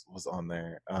 else was on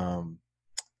there. I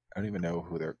don't even know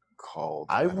who they're called.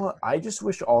 I just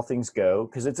wish All Things Go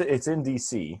because it's in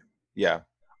DC. Yeah.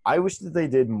 I wish that they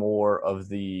did more of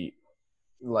the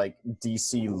like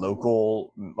DC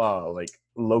local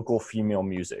local female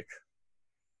music.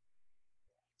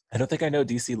 I don't think I know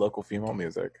DC local female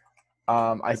music.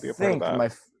 I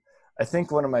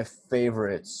think one of my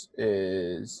favorites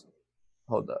is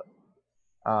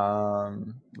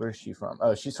where's she from?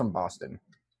 Oh, she's from Boston.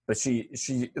 But she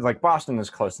like Boston is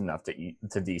close enough to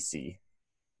DC.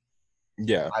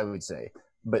 Yeah. I would say.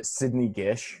 But Sydney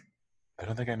Gish. I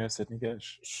don't think I know Sydney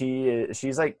Gish.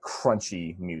 She's like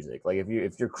crunchy music. Like if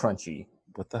you're crunchy.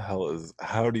 What the hell is?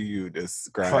 How do you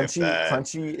describe that?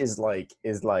 Crunchy is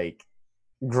like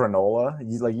granola.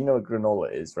 You know what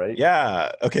granola is, right?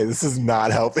 Yeah. Okay, this is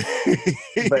not helping.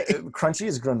 But crunchy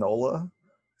is granola.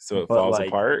 So it falls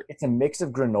apart? It's a mix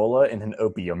of granola and an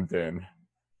opium den.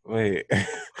 Wait.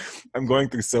 I'm going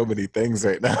through so many things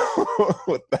right now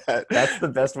with that. That's the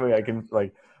best way I can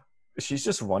like. She's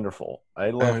just wonderful. I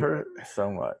love her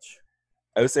so much.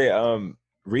 I would say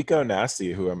Rico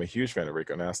Nasty, who I'm a huge fan of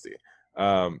Rico Nasty,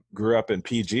 grew up in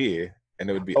PG, and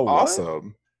it would be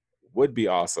awesome. Would be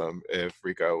awesome if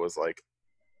Rico was like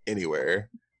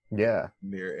anywhere. Yeah.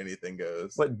 Near Anything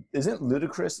Goes. But isn't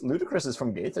Ludacris? Ludacris is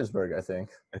from Gaithersburg, I think.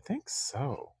 I think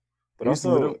so. But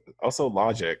also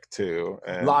Logic too.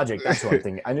 And... Logic, that's what I'm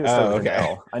thinking. I knew it started with an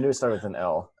L. I knew it started with an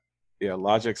L. Yeah,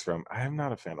 Logic's from. I am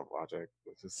not a fan of Logic.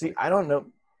 See, I don't know.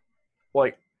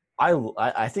 Like,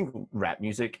 I think rap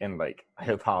music and like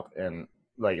hip hop and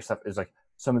like stuff is like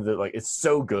some of the like it's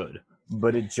so good,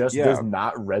 but it just does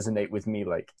not resonate with me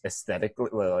like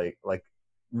aesthetically. Like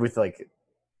with like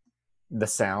the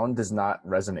sound does not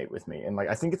resonate with me, and like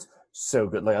I think it's so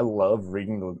good. Like I love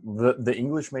reading the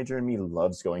English major in me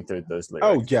loves going through those lyrics.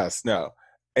 Oh yes, no,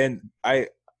 and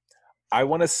I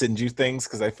want to send you things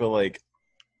because I feel like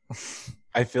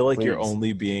you're Please.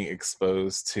 only being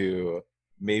exposed to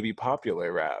maybe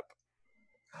popular rap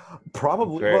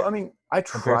Probably. compared Well, I mean, I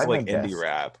compared try to my like indie best.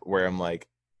 rap, where I'm like,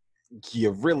 you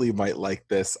really might like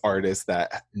this artist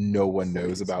that no one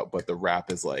knows Please. about, but the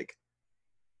rap is like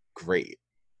great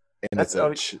and it's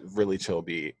That's. a really chill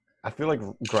beat. I feel like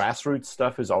grassroots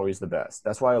stuff is always the best.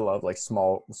 That's why I love like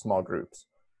small groups,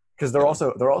 because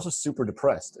Yeah. they're also super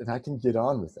depressed, and I can get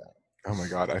on with that. Oh my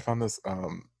god, I found this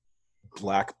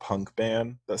black punk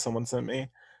band that someone sent me,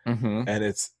 Mm-hmm. and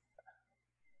it's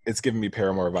giving me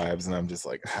Paramore vibes, and I'm just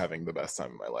like having the best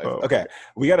time of my life. Oh, Okay,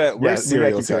 we're yeah. We gotta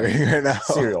cereal keep going. tearing right now.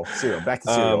 Cereal. Back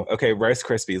to cereal. Okay, Rice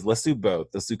Krispies. Let's do both.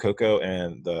 Let's do cocoa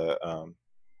and the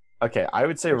Okay, I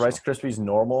would say original. Rice Krispies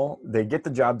normal. They get the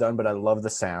job done, but I love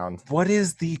the sound. What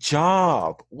is the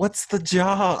job? What's the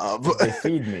job? They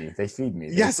feed me. They feed me.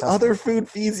 They Yes, suck other me. food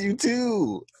feeds you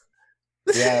too.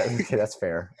 Yeah, okay, that's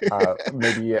fair.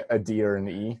 Maybe a D or an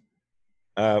E.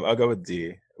 I'll go with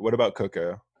D. What about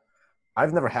cocoa?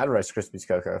 I've never had Rice Krispies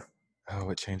Cocoa. Oh,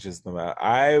 it changes them out.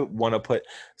 I want to put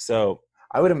so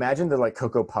I would imagine they're like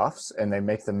Cocoa Puffs, and they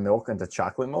make the milk into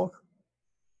chocolate milk.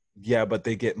 yeah, but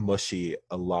they get mushy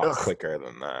a lot Ugh, quicker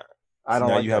than that. I So don't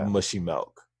now like you have that. mushy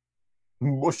milk.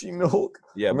 Mushy milk.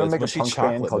 Yeah, I'm but gonna it's make a mushy punk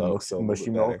band chocolate called milk, so a little Mushy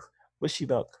bit better. Milk. Mushy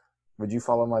milk. Would you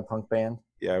follow my punk band?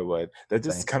 Yeah, I would. That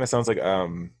just Thanks. kind of sounds like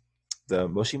the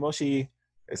mushy mushy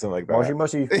or something like Mushy that.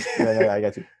 Mushy. Yeah, I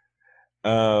got you.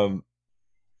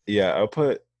 Yeah,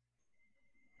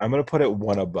 I'm gonna put it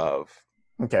one above.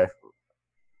 Okay.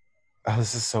 Oh,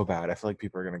 this is so bad. I feel like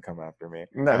people are gonna come after me.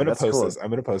 No, that's cool. I'm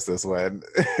gonna post this when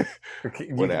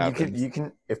Okay, when it happens. you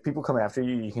can if people come after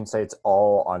you, you can say it's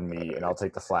all on me, and I'll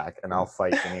take the flak, and I'll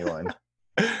fight anyone.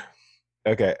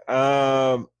 Okay.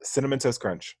 Cinnamon toast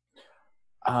crunch.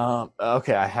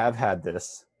 Okay, I have had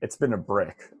this. It's been a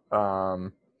brick.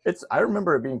 It's I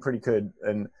remember it being pretty good.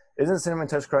 And isn't Cinnamon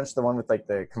Toast Crunch the one with like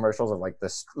the commercials of like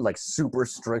this like super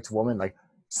strict woman like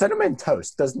cinnamon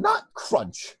toast does not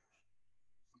crunch?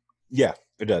 Yeah,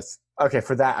 it does. Okay,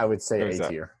 for that I would say There's A that.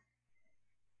 tier.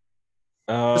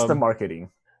 Just the marketing.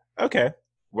 Okay.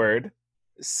 Word.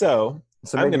 So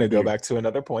So I'm maybe gonna go you. back to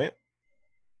another point.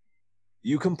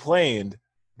 You complained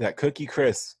that Cookie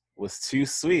Crisp was too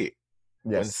sweet.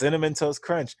 When Yes, Cinnamon Toast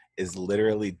Crunch is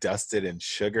literally dusted in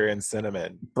sugar and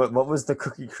cinnamon. but what was the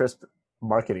Cookie Crisp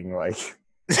marketing like?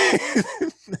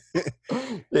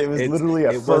 It was literally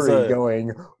a it was furry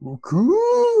going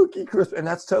Cookie Crisp, and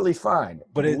that's totally fine.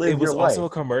 but Live it was your life, also a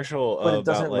commercial but it about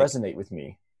doesn't like resonate with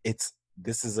me.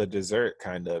 this is a dessert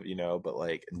kind of, but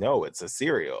like no, it's a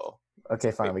cereal. Okay,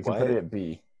 fine. Wait, We can what? put it at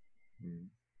B.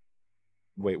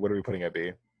 Wait, what are we putting at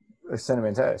B?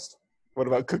 Cinnamon toast. What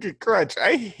about Cookie Crunch?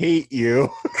 I hate you.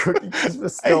 Cookie Crisp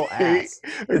is still ass.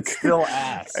 It's still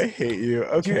ass. I hate you.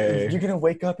 Okay. You're gonna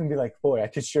wake up and be like, boy, I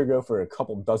could sure go for a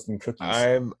couple dozen cookies.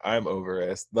 I'm over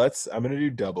it. I'm gonna do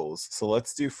doubles. So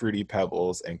let's do Fruity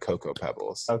Pebbles and Cocoa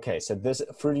Pebbles. Okay, so this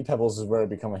Fruity Pebbles is where I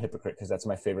become a hypocrite because that's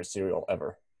my favorite cereal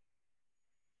ever.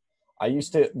 I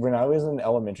used to, when I was in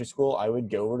elementary school, I would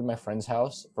go over to my friend's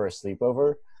house for a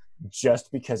sleepover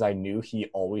just because I knew he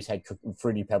always had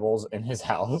Fruity Pebbles in his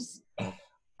house.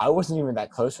 I wasn't even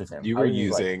that close with him. You were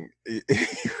using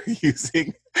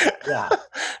Yeah.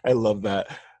 I love that.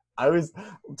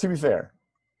 To be fair,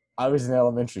 I was in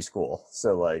elementary school,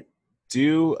 so like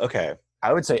Okay.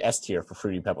 I would say S tier for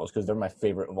Fruity Pebbles because they're my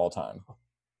favorite of all time.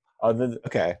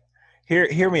 Okay.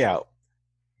 Hear me out.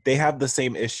 They have the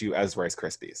same issue as Rice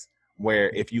Krispies,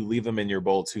 where if you leave them in your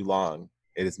bowl too long,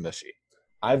 it is mushy.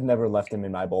 I've never left them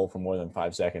in my bowl for more than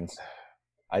 5 seconds.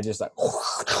 I just like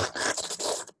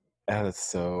That's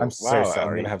so. I'm so wow, sorry.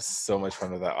 I'm gonna have so much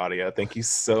fun with that audio. Thank you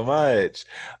so much.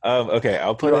 Okay,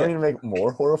 I'll Do you put want it. me to make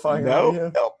more horrifying No,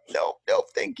 audio? no.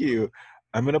 Thank you.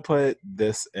 I'm gonna put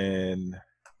this in.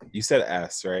 You said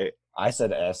S, right? I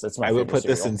said S. That's my I favorite would put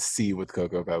this cereal. in C with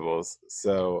Cocoa Pebbles.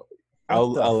 So What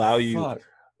I'll the allow you fuck?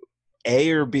 A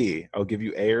or B. I'll give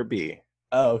you A or B.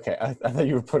 Oh, okay. I thought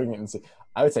you were putting it in C.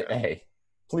 I would say A.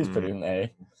 Please put it in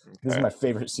A. This is Okay. my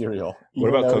favorite cereal. What even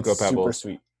about though Cocoa it's super Pebbles?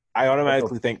 sweet. I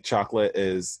automatically think chocolate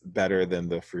is better than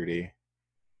the fruity.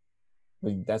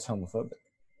 Like, that's homophobic.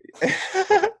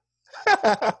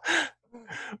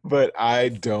 But I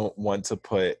don't want to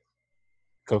put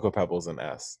Cocoa Pebbles in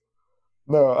S.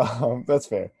 No, that's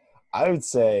fair. I would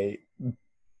say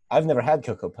I've never had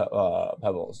Cocoa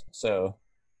Pebbles, so.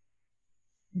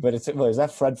 But is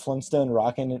that Fred Flintstone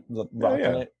rocking it?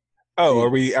 It? Oh,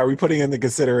 dude. Are we putting in the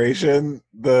consideration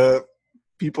the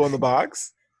people in the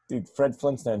box? Dude, Fred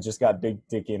Flintstone just got big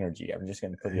dick energy. I'm just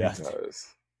gonna put it out.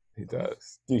 He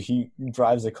does. Dude, he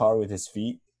drives a car with his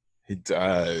feet. He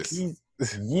does. He's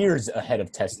years ahead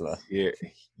of Tesla.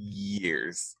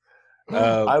 Years.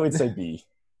 I would say B.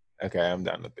 Okay, I'm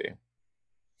down with B.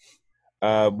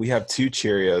 We have 2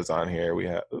 Cheerios on here. We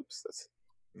have, oops, that's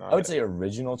not I would say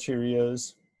original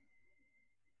Cheerios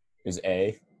is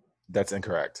A. That's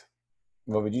incorrect.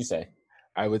 What would you say?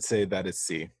 I would say that is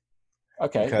C.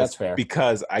 Okay, that's fair.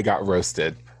 Because I got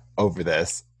roasted over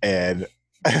this, and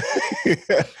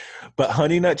but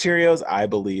Honey Nut Cheerios, I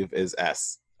believe, is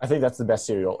S. I think that's the best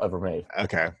cereal ever made.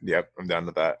 Okay, yep, I'm down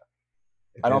with that.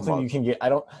 I don't think you can get. I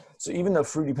don't. So even though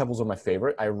Fruity Pebbles are my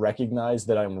favorite, I recognize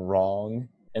that I'm wrong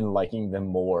in liking them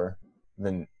more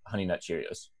than Honey Nut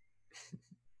Cheerios.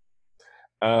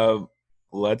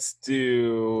 Let's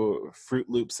do Fruit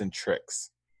Loops and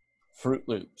Tricks. Fruit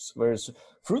Loops. Whereas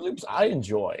Fruit Loops, I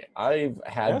enjoy. I've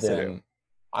had them.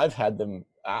 I've had them.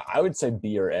 I would say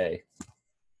B or A.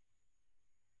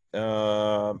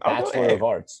 Bachelor of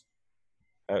Arts.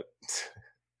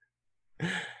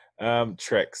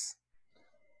 Tricks.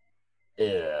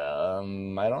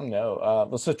 I don't know.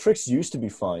 Well, so Tricks used to be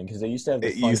fun because they used to have the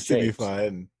it fun used shapes, to be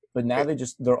fun, but now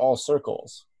they're all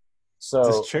circles. So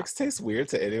does Tricks taste weird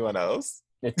to anyone else?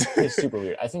 It tastes super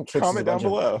weird. I think Tricks comment down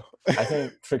below. I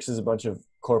think Tricks is a bunch of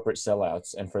corporate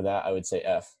sellouts, and for that, I would say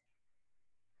F.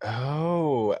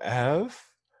 Oh, F.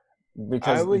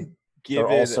 Because I would give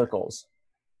they're all circles.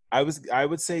 I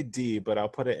would say D, but I'll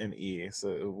put it in E,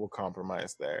 so we'll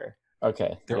compromise there.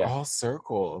 Okay, they're all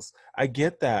circles. I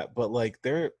get that, but like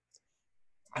they're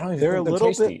a little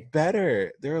tasty. bit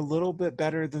better. They're a little bit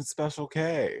better than Special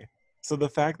K. So the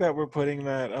fact that we're putting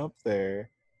that up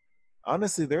there,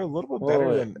 honestly, they're a little bit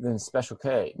better than Special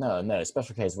K. No,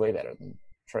 Special K is way better than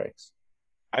Tricks.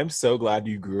 I'm so glad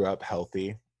you grew up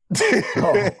healthy.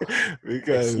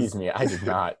 Because excuse me, I did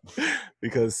not.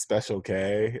 Because Special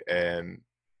K and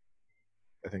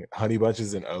I think Honey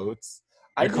Bunches and Oats,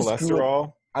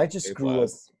 cholesterol. I just grew up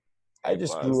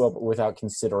without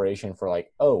consideration for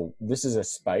like, oh, this is a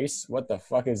spice. What the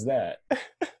fuck is that?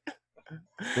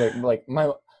 like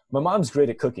my mom's great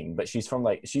at cooking, but she's from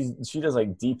like she does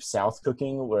like deep South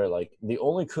cooking where like the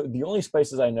only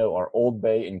spices I know are Old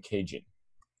Bay and Cajun.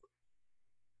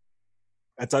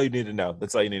 That's all you need to know.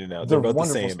 They're both the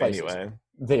same spices. Anyway.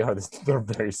 They are. They're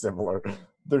very similar.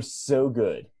 They're so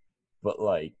good, but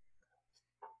like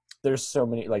there's so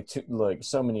many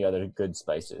so many other good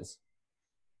spices.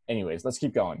 Anyways, let's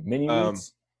keep going. Mini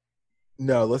Wheats?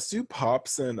 No, let's do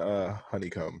Pops and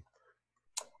Honeycomb.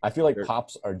 I feel like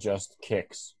Pops are just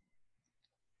kicks.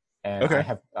 And okay.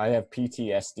 I have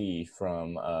PTSD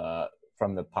from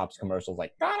the Pops commercials,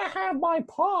 like, gotta have my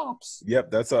Pops.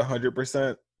 Yep, that's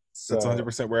 100%. That's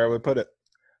 100% where I would put it.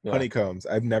 Yeah. Honeycombs.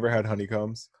 I've never had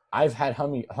honeycombs. I've had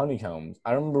honeycombs.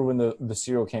 I remember when the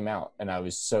cereal came out, and I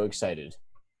was so excited.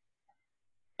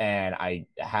 And I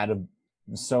had a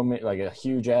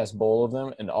huge ass bowl of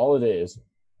them, and all it is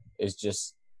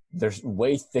just they're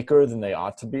way thicker than they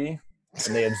ought to be,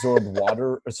 and they absorb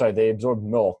they absorb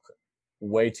milk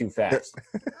way too fast.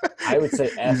 I would say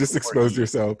F. You just exposed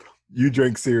yourself. You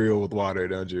drink cereal with water,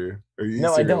 don't you?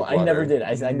 No, I don't. I never did.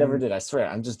 I never did. I swear.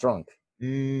 I'm just drunk.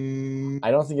 I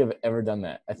don't think I've ever done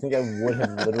that. I think I would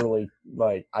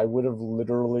have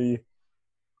literally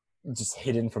just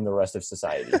hidden from the rest of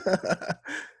society.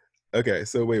 Okay,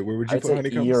 so wait, where would you put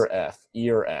honeycombs? E or F.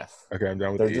 E or F. Okay, I'm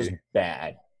down with They're E. They're just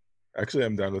bad. Actually,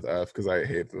 I'm down with F because I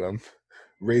hate them.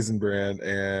 Raisin Bran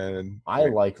and... I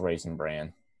like Raisin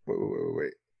Bran.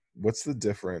 Wait. What's the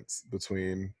difference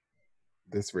between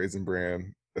this Raisin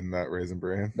Bran and that Raisin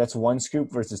Bran? That's 1 scoop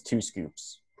versus 2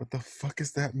 scoops. What the fuck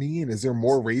does that mean? Is there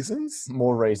more raisins?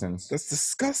 More raisins. That's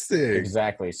disgusting.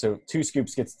 Exactly. So 2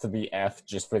 scoops gets to be F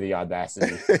just for the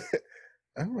audacity.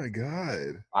 Oh my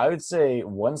god. I would say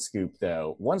 1 scoop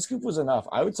though. 1 scoop was enough.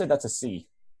 I would say that's a C.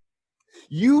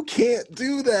 You can't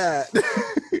do that.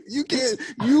 You can't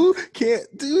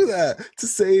do that. To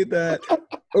say that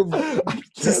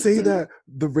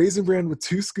the Raisin Bran with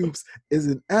 2 scoops is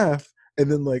an F, and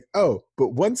then like, oh, but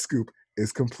 1 scoop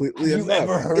is completely enough.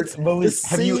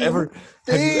 Have you ever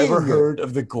heard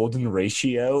of the golden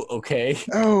ratio? Okay.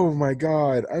 Oh my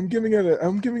god. I'm giving it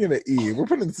an E. We're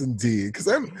putting this in D because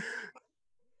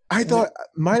I thought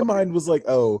my mind was like,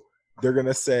 oh, they're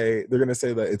gonna say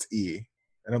that it's E.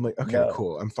 And I'm like, okay, no,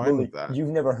 cool. I'm fine with that. You've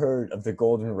never heard of the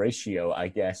golden ratio, I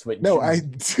guess. No, I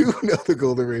do know the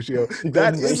golden ratio. The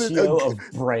golden ratio of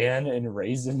bran and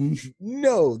raisin.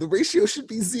 No, the ratio should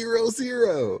be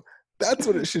 0-0. That's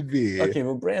what it should be. Okay,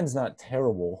 well, bran's not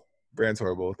terrible. Bran's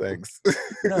horrible. Thanks.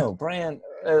 No, bran.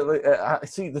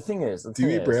 See, the thing is, do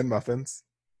you eat bran muffins?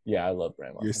 Yeah, I love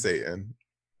bran muffins. You're Satan.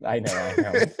 I know.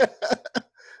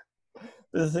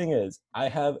 The thing is,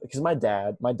 because my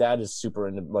dad is super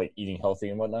into like eating healthy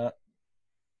and whatnot,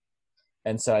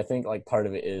 and so I think like part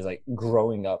of it is like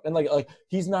growing up and like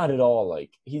he's not at all like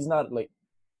he's not like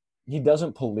he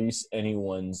doesn't police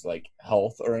anyone's like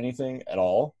health or anything at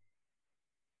all,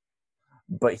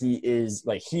 but he is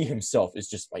like he himself is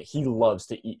just like he loves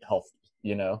to eat healthy,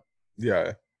 you know.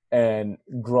 Yeah. And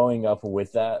growing up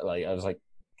with that, like I was like,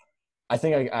 I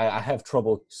think I have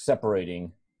trouble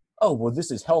separating. Oh well, this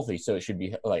is healthy, so it should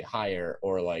be like higher,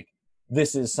 or like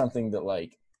this is something that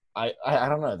like I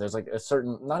don't know. There's like a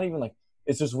certain not even like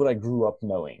it's just what I grew up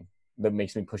knowing that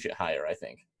makes me push it higher. I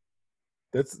think.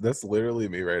 That's literally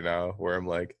me right now, where I'm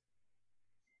like,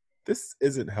 this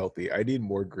isn't healthy. I need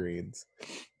more greens.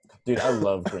 Dude, I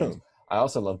love greens. I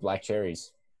also love black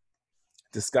cherries.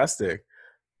 Disgusting.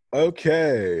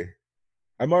 Okay.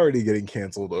 I'm already getting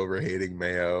canceled over hating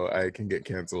mayo. I can get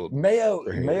canceled. Mayo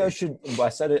should. Well, I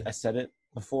said it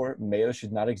before. Mayo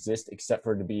should not exist except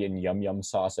for to be in yum yum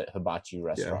sauce at hibachi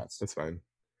restaurants. Yeah, that's fine.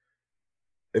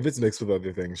 If it's mixed with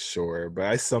other things, sure. But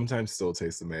I sometimes still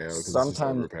taste the mayo because it's just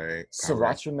overpowering.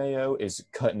 Sriracha mayo is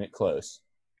cutting it close.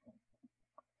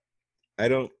 I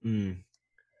don't.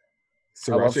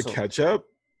 Sriracha ketchup,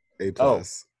 A+. Oh,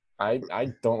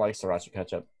 I don't like sriracha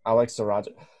ketchup. I like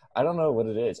sriracha. I don't know what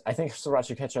it is. I think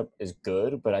sriracha ketchup is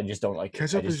good, but I just don't like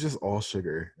ketchup. Is just all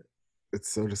sugar. It's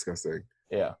so disgusting.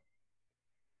 Yeah.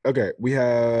 Okay, we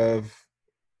have.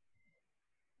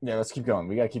 Yeah, let's keep going.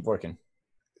 We gotta keep working.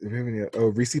 Do we have any? Oh,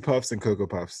 Reese's Puffs and Cocoa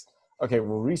Puffs. Okay,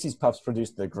 well, Reese's Puffs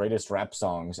produced the greatest rap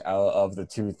songs out of the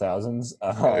 2000s.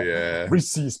 Oh yeah,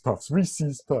 Reese's Puffs,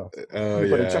 Reese's Puffs. Oh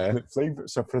yeah, chocolate flavor.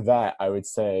 So for that, I would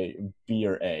say B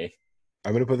or A.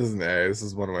 I'm gonna put this in A. This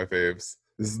is one of my faves.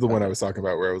 This is the one I was talking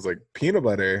about where I was like, peanut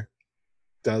butter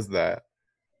does that.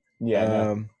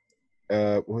 Yeah.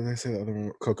 What did I say? The other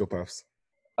one, Cocoa Puffs.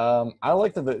 I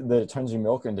like that it turns your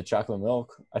milk into chocolate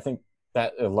milk. I think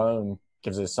that alone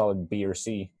gives it a solid B or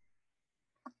C.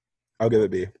 I'll give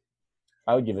it B.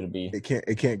 I would give it a B.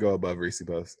 It can't go above Reese's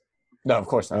Puffs. No, of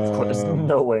course not. Of course,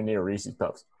 nowhere near Reese's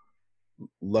Puffs.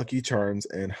 Lucky Charms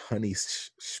and Honey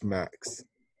Smacks.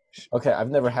 Okay, I've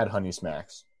never had Honey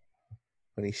Smacks.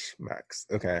 Honey Smacks.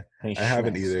 Okay, I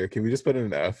haven't either. Can we just put in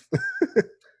an F?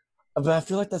 But I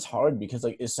feel like that's hard because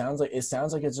like it sounds like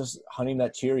it's just Honey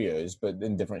Nut Cheerios, but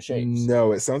in different shapes.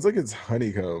 No, it sounds like it's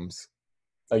honeycombs.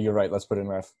 Oh, you're right. Let's put in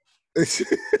F.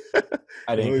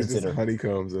 I didn't consider just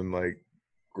honeycombs and like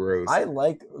gross. I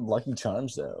like Lucky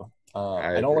Charms though.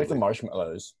 I don't like the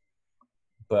marshmallows.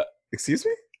 But excuse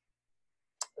me.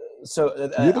 So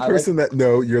you're the person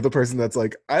you're the person that's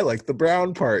like, I like the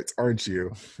brown parts, aren't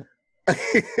you?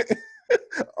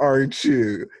 Aren't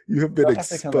you? You have been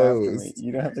exposed.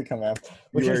 You don't have to come after.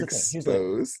 You are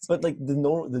exposed. But like the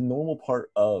normal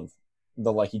part of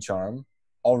the Lucky Charm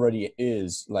already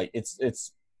is like it's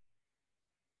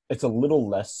a little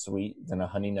less sweet than a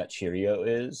Honey Nut Cheerio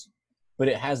is, but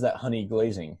it has that honey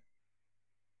glazing.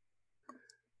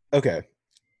 Okay.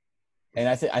 And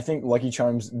I think Lucky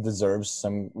Charms deserves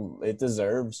some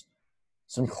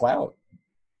clout.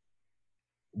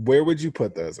 Where would you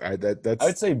put those? I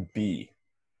would say B.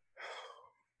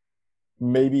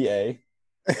 Maybe A.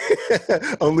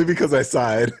 Only because I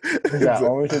sighed. Yeah,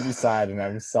 only because you sighed, and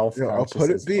I'm self-conscious. I'll put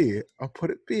it B. I'll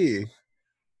put it B.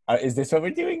 Is this what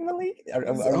we're doing, Malik?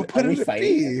 I'll put it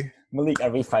B. Malik, are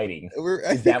we fighting?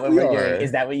 Is that what we're doing?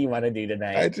 Is that what you want to do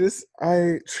tonight?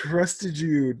 I trusted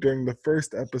you during the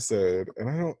first episode,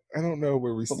 and I don't know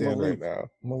where we stand right now.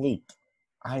 Malik,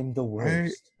 I'm the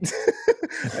worst.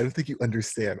 I don't think you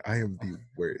understand. I am the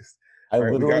worst. I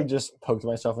literally just poked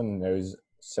myself in the nose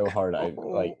so hard. I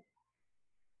like.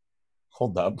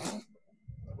 Hold up.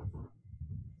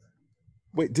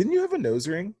 Wait, didn't you have a nose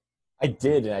ring? I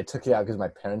did, and I took it out because my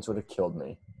parents would have killed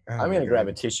me. Oh, I'm going to grab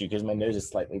a tissue because my nose is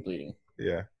slightly bleeding.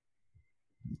 Yeah.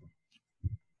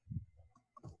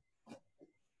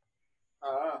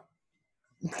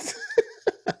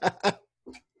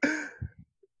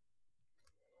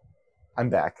 I'm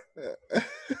back.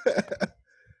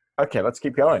 Okay, let's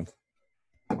keep going.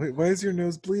 Wait, why is your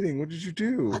nose bleeding? What did you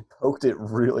do? I poked it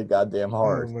really goddamn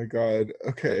hard. Oh my god.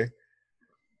 Okay.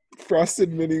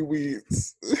 Frosted Mini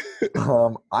Wheats.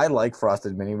 I like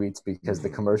Frosted Mini Wheats because the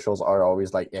commercials are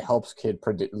always like it helps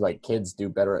kids do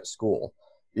better at school,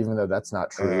 even though that's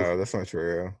not true. Oh, that's not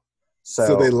true.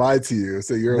 So they lied to you.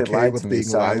 So you're okay with being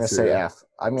lied to. I'm gonna say F.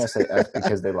 I'm gonna say F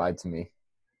because they lied to me.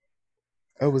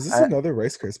 Oh, was this another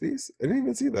Rice Krispies? I didn't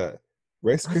even see that.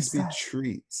 Rice Krispie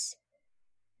treats.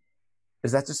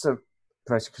 Is that just a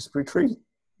Rice Krispie treat?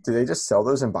 Do they just sell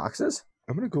those in boxes?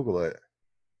 I'm gonna Google it.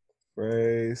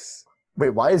 Rice.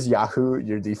 Wait, why is Yahoo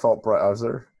your default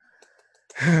browser?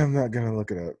 I'm not gonna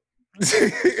look it up.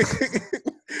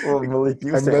 Well, Malik, you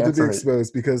I'm used to about to be answer it.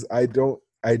 exposed because I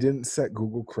didn't set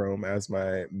Google Chrome as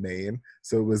my main,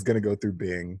 so it was gonna go through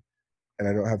Bing, and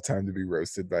I don't have time to be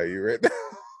roasted by you right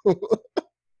now.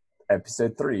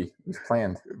 Episode 3 was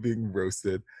planned. Being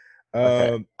roasted.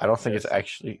 Okay, I don't think yes. it's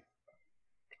actually.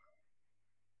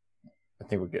 I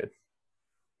think we're good.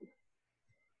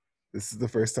 This is the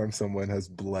first time someone has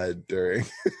bled during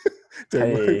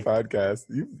Hey. my podcast.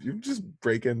 You've just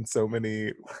breaking so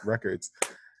many records.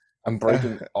 I'm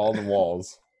breaking all the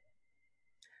walls.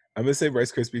 I'm gonna say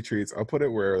Rice Krispie treats. I'll put it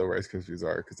where the Rice Krispies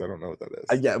are because I don't know what that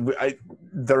is. Yeah,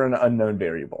 they're an unknown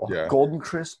variable. Yeah. Golden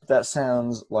Crisp. That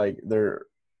sounds like they're.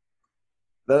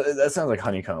 That sounds like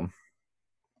honeycomb.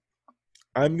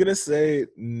 I'm gonna say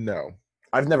no.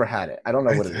 I've never had it. I don't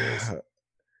know what it is.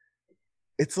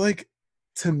 It's like,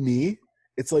 to me,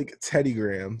 it's like Teddy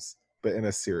Grahams, but in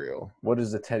a cereal. What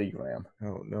is a Teddy Graham?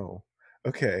 Oh no.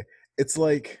 Okay, it's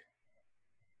like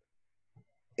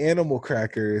animal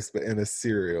crackers, but in a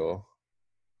cereal.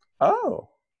 Oh,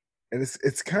 And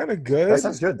it's kind of good. that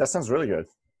sounds good. That sounds really good.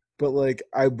 But like,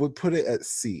 I would put it at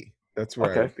C. That's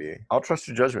where I would be. I'll trust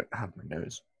your judgment. I have my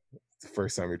nose. It's the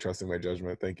first time you're trusting my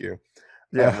judgment. Thank you.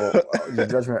 Yeah, well, your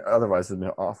judgment otherwise has been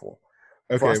awful.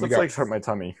 Okay, Frosted Flakes hurt my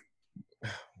tummy.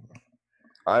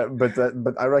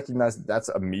 But I recognize that's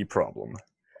a me problem.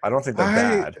 I don't think they're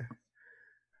bad.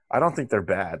 I don't think they're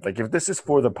bad. Like, if this is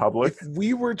for the public, if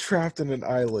we were trapped in an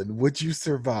island, would you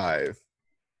survive?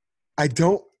 I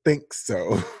don't think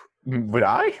so. Would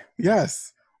I?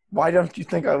 Yes. Why don't you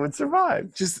think I would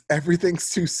survive? Just everything's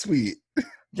too sweet.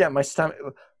 Yeah, my stomach.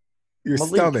 Your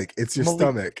stomach. It's your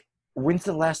stomach. When's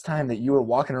the last time that you were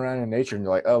walking around in nature and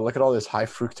you're like, oh, look at all this high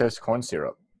fructose corn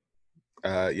syrup?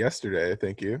 Yesterday,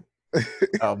 thank you.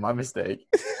 Oh, my mistake.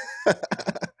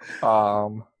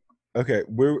 Okay,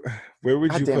 where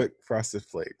would you put Frosted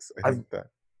Flakes? I think that.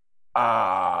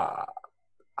 I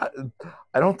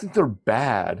don't think they're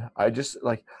bad. I just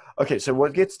like, okay, so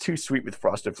what gets too sweet with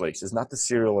Frosted Flakes is not the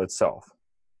cereal itself,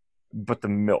 but the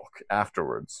milk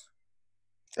afterwards.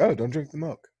 Oh, don't drink the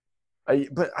milk.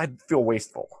 But I feel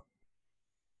wasteful.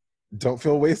 Don't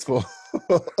feel wasteful.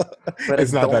 But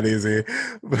it's not that easy.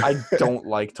 I don't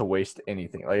like to waste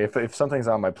anything. Like, if something's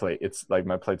on my plate, it's like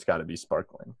my plate's got to be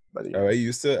sparkling. Oh, I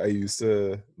used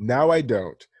to. Now I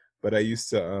don't, but I used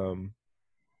to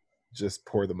just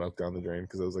pour the milk down the drain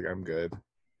because I was like, I'm good.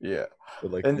 Yeah,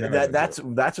 but like, and that's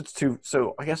what's too.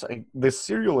 So I guess the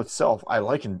cereal itself I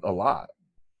like a lot.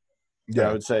 Yeah,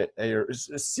 I would say, hey,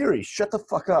 Siri, shut the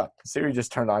fuck up. Siri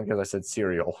just turned on because I said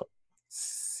cereal.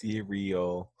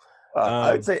 Cereal.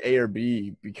 I would say A or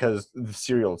B because the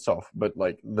cereal itself, but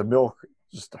like the milk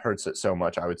just hurts it so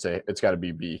much. I would say it's got to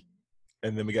be B.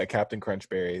 And then we got Captain Crunch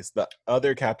berries. The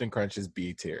other Captain Crunch is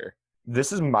B tier.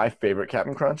 This is my favorite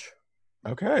Captain Crunch.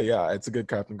 Okay, yeah, it's a good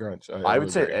Captain Crunch. I would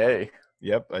say A.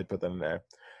 Yep, I'd put that in there.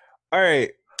 All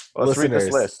right, let's read this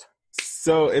list.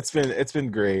 So it's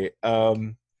been great.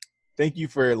 Thank you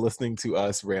for listening to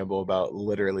us ramble about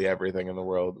literally everything in the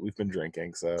world. We've been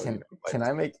drinking, so can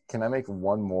I make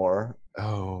one more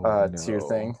tier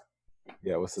thing?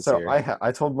 Yeah, what's the tier? So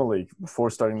I told Malik before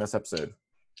starting this episode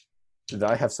that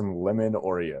I have some lemon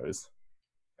Oreos.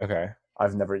 Okay.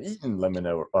 I've never eaten lemon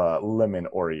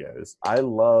Oreos. I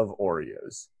love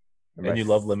Oreos. And you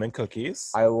love lemon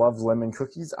cookies? I love lemon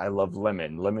cookies. I love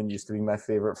lemon. Lemon used to be my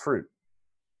favorite fruit.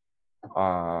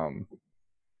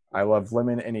 I love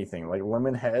lemon anything. Like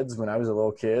lemon heads when I was a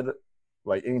little kid.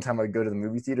 Like anytime I'd go to the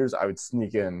movie theaters, I would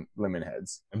sneak in lemon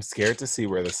heads. I'm scared to see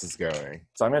where this is going.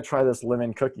 So I'm going to try this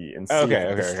lemon cookie and see if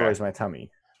it destroys my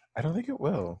tummy. I don't think it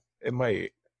will. It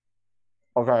might.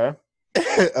 Okay.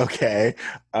 Okay.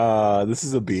 This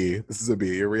is a B. This is a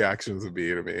B. Your reaction is a B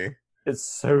to me. It's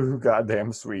so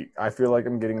goddamn sweet. I feel like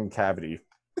I'm getting a cavity.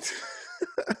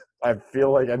 I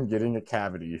feel like I'm getting a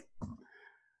cavity.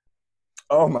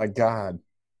 Oh my God.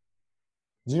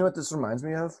 Do you know what this reminds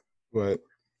me of? What?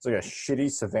 It's like a shitty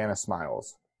Savannah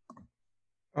Smiles.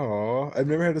 Oh, I've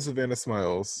never had a Savannah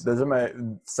Smiles. Those are my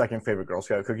second favorite Girl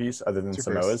Scout cookies, other than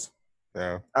Samoa's.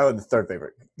 Yeah. Oh, the third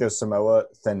favorite. There's Samoa,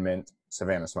 Thin Mint,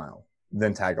 Savannah Smile.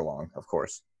 Then Tag Along, of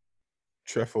course.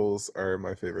 Truffles are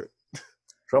my favorite.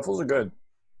 Truffles are good.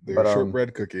 They're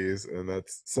shortbread cookies, and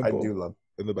that's simple. I do love.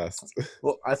 And the best.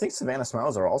 Well, I think Savannah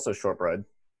Smiles are also shortbread.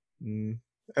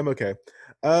 I'm okay.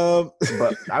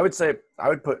 But I would say I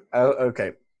would put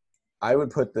I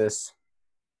would put this,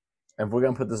 if we're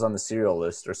gonna put this on the cereal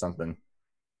list or something,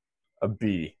 a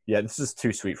B. Yeah, this is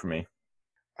too sweet for me.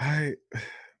 I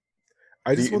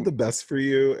just want the best for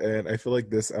you, and I feel like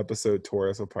this episode tore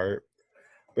us apart.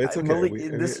 but it's okay. Malik,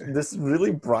 this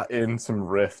really brought in some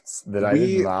rifts that I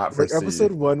did not like foresee.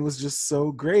 episode 1 was just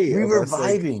so great. We were us,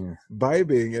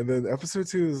 vibing, and then episode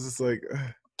 2 is just like,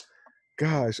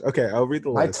 gosh. Okay, I'll read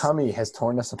the my list. tummy has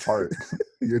torn us apart.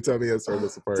 Your tummy has torn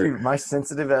us apart, dude. My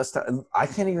sensitive ass. I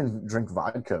can't even drink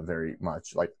vodka very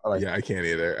much. Like yeah, I can't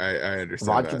either. I understand.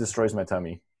 Vodka that. destroys my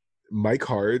tummy. Mike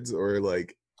Hards or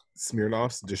like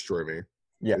Smirnoffs destroy me.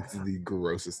 Yeah, it's the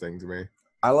grossest thing to me.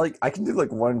 I can do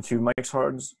like 1 or 2 Mike's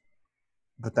Hards,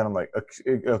 but then I'm like,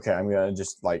 okay, I'm gonna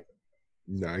just like.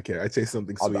 No, I can't. I taste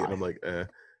something sweet and I'm like, eh.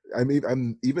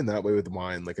 I'm even that way with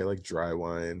wine. Like I like dry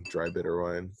wine, dry bitter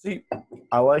wine. See,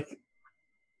 I like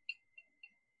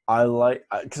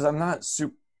because I'm not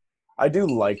super. I do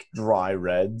like dry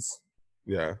reds.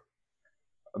 Yeah,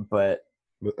 but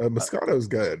Moscato's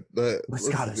good.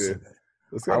 Moscato's so good.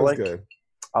 Moscato's good.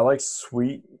 I like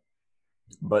sweet,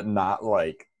 but not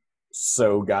like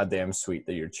so goddamn sweet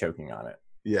that you're choking on it.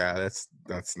 Yeah,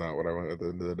 that's not what I want at the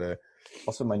end of the day.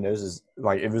 Also, my nose is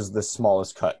like it was the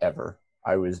smallest cut ever.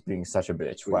 I was being such a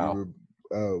bitch. Wow.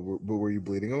 But were you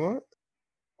bleeding a lot?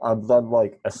 I bled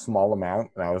like a small amount,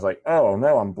 and I was like, "Oh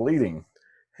no, I'm bleeding."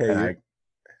 Hey,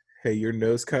 your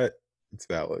nose cut. It's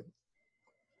valid.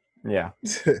 Yeah.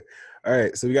 All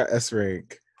right, so we got S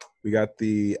rank. We got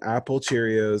the Apple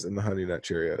Cheerios and the Honey Nut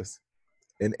Cheerios.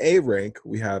 In A rank,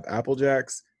 we have Apple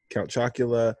Jacks, Count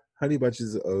Chocula, Honey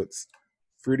Bunches of Oats,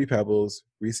 Fruity Pebbles,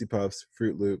 Reese Puffs,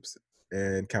 Fruit Loops,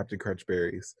 and Captain Crunch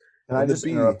Berries. Can I just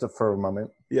interrupt it for a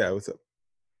moment? Yeah, what's up?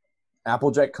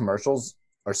 Applejack commercials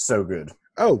are so good.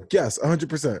 Oh, yes,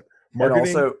 100%. Marketing,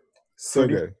 and also, so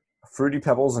good. Fruity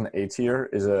Pebbles in A tier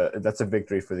that's a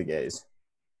victory for the gays.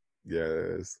 Yeah,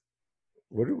 it is.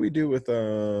 What did we do with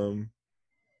oh,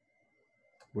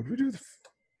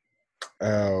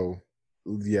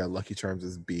 yeah, Lucky Charms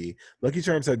is B. Lucky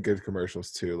Charms had good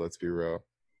commercials too, let's be real.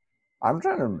 I'm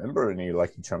trying to remember any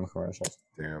Lucky Charms commercials.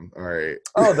 Damn. All right.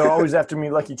 Oh, they're always after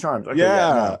me, Lucky Charms. Okay,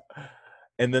 yeah. No.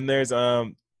 And then there's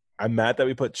I'm mad that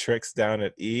we put Trix down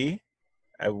at E.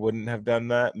 I wouldn't have done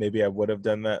that. Maybe I would have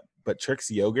done that. But Trix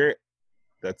yogurt,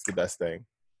 that's the best thing.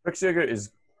 Trix yogurt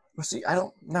is. Well, see, I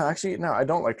don't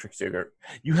like Trix yogurt.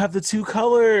 You have the 2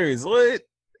 colors. What?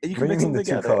 You can mix them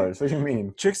together. 2 colors? What do you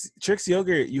mean? Trix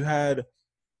yogurt. You had.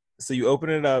 So you open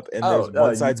it up and there's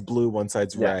one side's blue, one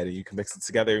side's red, and you can mix it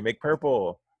together and make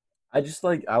purple. I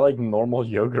like normal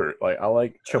yogurt. Like I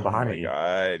like Chobani. Oh my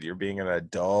god, you're being an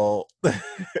adult.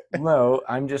 No,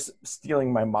 I'm just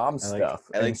stealing my mom's stuff.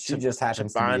 And she just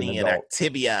happens Chobani to be an adult.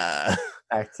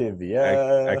 and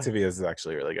Activia. Activia is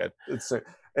actually really good. It's so,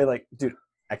 hey, like, dude,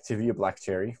 Activia Black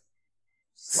Cherry.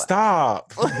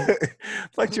 Stop.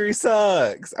 Black Cherry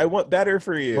sucks. I want better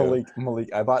for you.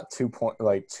 Malik, I bought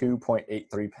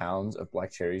 2.83 pounds of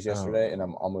black cherries yesterday, and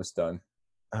I'm almost done.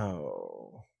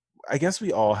 Oh, I guess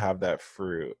we all have that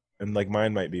fruit, and like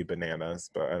mine might be bananas,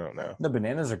 but I don't know. The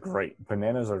bananas are great.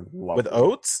 Bananas are lovely. With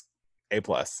oats, A+.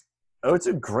 Oats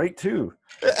are great too.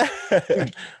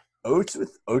 Dude, oats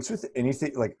with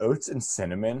anything like oats and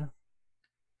cinnamon.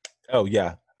 Oh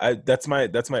yeah. That's my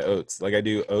oats. Like I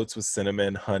do oats with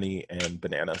cinnamon, honey, and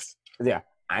bananas. Yeah,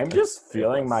 I'm just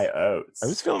feeling my oats. I'm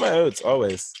just feeling my oats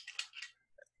always.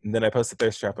 And then I posted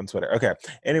Thirst Trap on Twitter. Okay.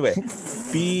 Anyway,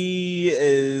 B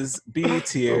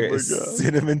tier is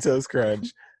Cinnamon Toast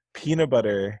Crunch, Peanut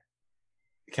Butter,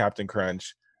 Captain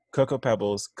Crunch, Cocoa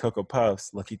Pebbles, Cocoa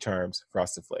Puffs, Lucky Charms,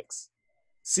 Frosted Flakes.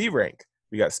 C rank,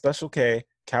 we got Special K,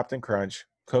 Captain Crunch,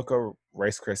 Cocoa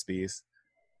Rice Krispies,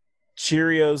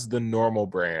 Cheerios, the normal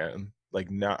brand,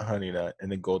 like not Honey Nut,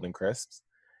 and then Golden Crisps.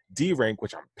 D rank,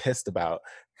 which I'm pissed about,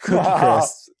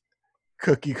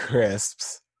 Cookie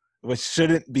Crisps, which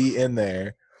shouldn't be in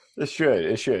there. It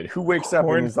should. Who wakes up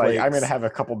and is like, I'm going to have a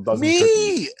couple dozen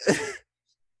Me! cookies?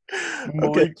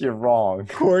 Malik, you're wrong.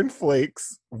 Corn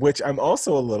Flakes, which I'm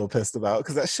also a little pissed about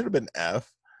because that should have been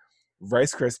F.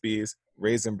 Rice Krispies,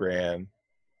 Raisin Bran,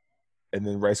 and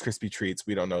then Rice Krispie Treats.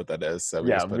 We don't know what that is, so we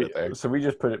just put it there. So we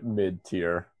just put it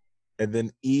mid-tier. And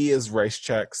then E is Rice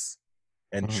Chex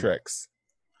and Trix.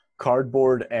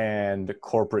 Cardboard and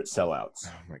corporate sellouts.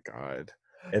 Oh my god.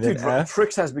 And then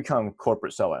Trix has become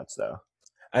corporate sellouts, though.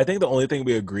 I think the only thing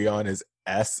we agree on is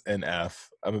S and F.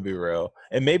 I'm going to be real.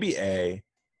 And maybe A.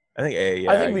 I think A,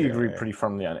 yeah. I think we agree pretty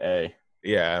firmly on A.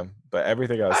 Yeah, but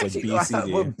everything else, like B, C,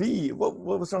 D. What B? What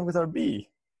was wrong with our B?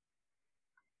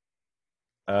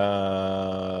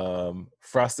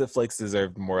 Frosted Flakes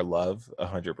deserved more love,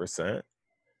 100%.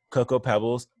 Cocoa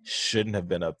Pebbles shouldn't have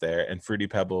been up there, and Fruity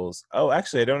Pebbles. Oh,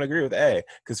 actually, I don't agree with A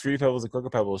because Fruity Pebbles and Cocoa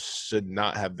Pebbles should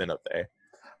not have been up there.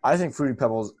 I think Fruity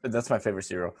Pebbles. That's my favorite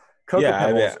cereal. Cocoa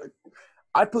Pebbles.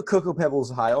 I put Cocoa Pebbles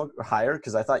higher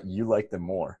because I thought you liked them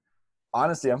more.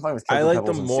 Honestly, I'm fine with I Killer like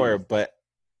Pebbles them and more, C. but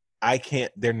I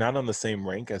can't. They're not on the same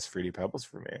rank as Fruity Pebbles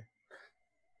for me.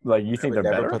 Like, you I think would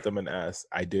they're never better? put them in S.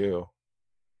 I do.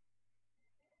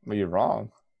 Well, you're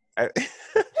wrong. I,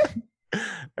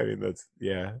 I mean, that's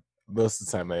yeah. Most of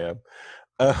the time, I am.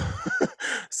 Uh,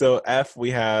 so F,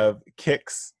 we have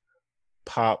Kix,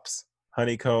 Pops,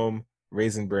 Honeycomb,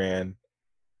 Raisin Bran,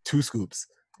 2 scoops,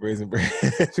 Raisin Bran,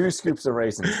 2 scoops of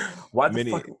raisins. Why the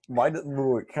mini. fuck? Why?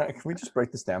 Can we just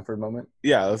break this down for a moment?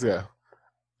 Yeah, let's go.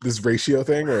 This ratio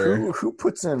thing, or Who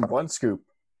puts in 1 scoop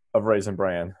of raisin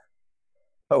bran?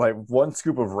 Oh, like 1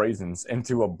 scoop of raisins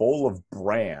into a bowl of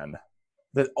bran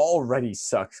that already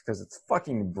sucks because it's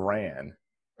fucking bran.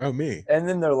 oh me. And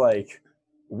then they're like,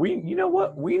 you know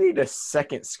what? We need a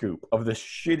 2nd scoop of the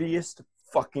shittiest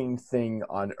fucking thing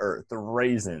on earth, the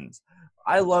raisins.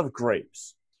 I love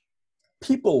grapes.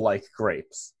 People like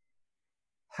grapes.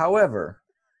 However,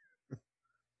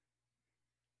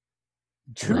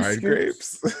 Dried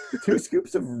grapes. 2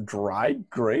 scoops of dried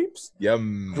grapes?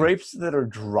 Yum. Grapes that are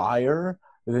drier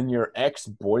than your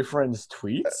ex-boyfriend's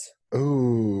tweets?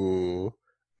 Ooh,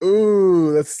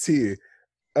 that's tea.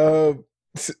 I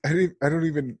don't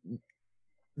even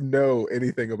know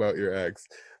anything about your ex,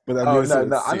 but I'm Oh gonna say no,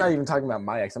 that's I'm tea. not even talking about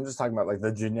my ex. I'm just talking about like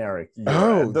the generic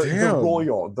Oh the damn.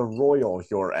 royal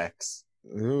your ex.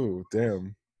 Oh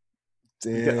damn.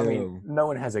 Because I mean, Damn. no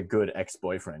one has a good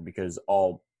ex-boyfriend because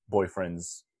all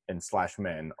boyfriends and slash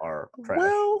men are trash.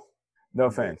 Well, No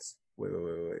offense. wait.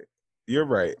 You're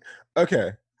right.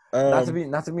 Okay. Not to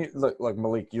be look like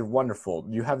Malik, you're wonderful.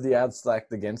 You have the ad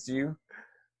stacked against you,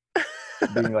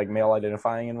 being like male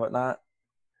identifying and whatnot.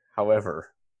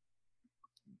 However,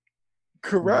 you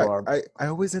correct. are. I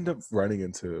always end up running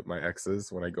into my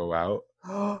exes when I go out,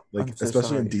 like I'm so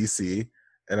especially in sorry. DC,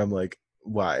 and I'm like,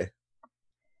 why?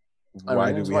 I Why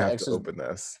ran do into we my have to ex's. open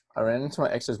this? I ran into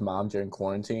my ex's mom during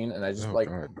quarantine, and I just Oh like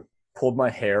God. pulled my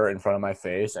hair in front of my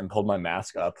face and pulled my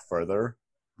mask up further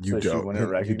so that she wouldn't You don't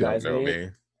recognize know me. me.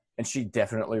 And she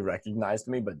definitely recognized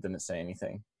me, but didn't say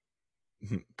anything.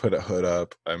 Put a hood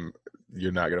up.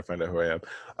 You're not gonna find out who I am.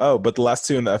 Oh, but the last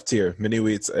 2 in the F tier, Mini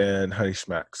Wheats and Honey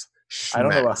Schmacks. I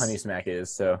don't know what Schmacks. Honey Smack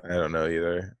is, so. I don't know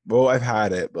either. Well, I've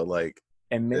had it, but like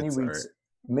And mini it's wheats,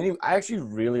 alright. I actually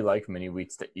really like mini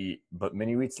wheats to eat, but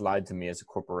mini wheats lied to me as a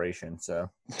corporation, so.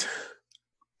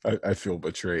 I feel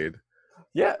betrayed.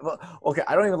 Yeah, well, okay,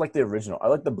 I don't even like the original. I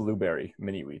like the blueberry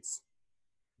mini wheats.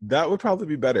 That would probably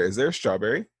be better. Is there a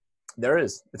strawberry? There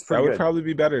is. It's That pretty would good. probably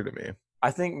be better to me.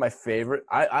 I think my favorite.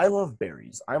 I love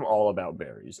berries. I'm all about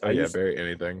berries. Oh yeah, berry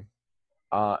anything.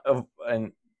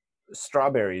 And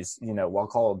strawberries. You know, while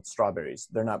called strawberries,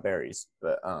 they're not berries,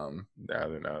 but No,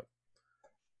 they're not.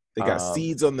 They got um,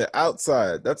 seeds on the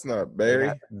outside. That's not a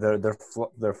berry.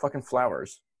 they're fucking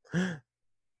flowers.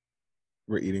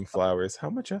 We're eating flowers. How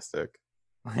majestic.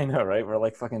 I know, right? We're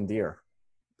like fucking deer.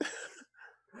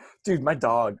 Dude, my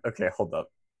dog. Okay, hold up.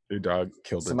 Your dog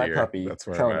killed So a my deer. puppy, That's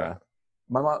where I'm Kona. at.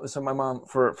 My mom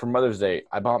for Mother's Day,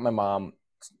 I bought my mom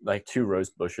like 2 rose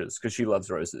bushes because she loves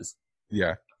roses.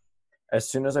 Yeah. As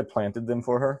soon as I planted them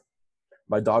for her,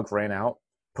 my dog ran out,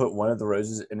 put one of the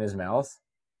roses in his mouth,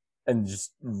 and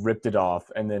just ripped it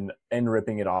off. And then, in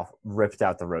ripping it off, ripped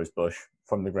out the rose bush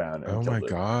from the ground and Oh killed my it.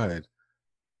 God.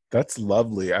 That's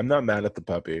lovely. I'm not mad at the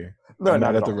puppy. No, I'm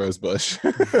not mad at at the all. rose bush.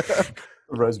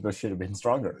 The rose bush should have been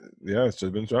stronger. Yeah, it should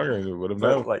have been stronger. It would have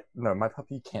No, known. no, my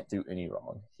puppy can't do any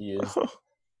wrong. He is.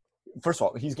 First of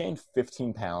all, he's gained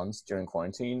 15 pounds during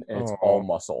quarantine, and it's all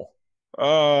muscle.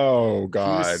 Oh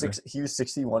God. He was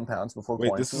 61 pounds before Wait,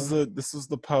 quarantine. this was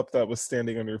the pup that was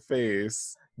standing on your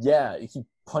face. Yeah, he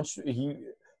punched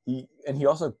and he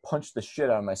also punched the shit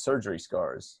out of my surgery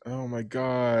scars. Oh my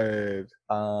God.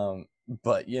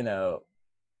 But you know,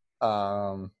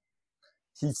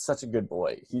 he's such a good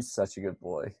boy. He's such a good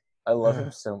boy. I love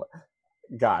him so much.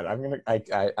 God,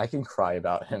 I can cry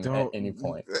about him at any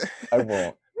point. I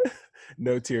won't.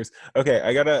 No tears. Okay,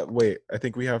 I gotta wait. I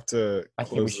think we have to I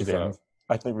think we close should this up. end.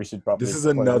 I think we should probably. This is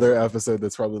close another this. episode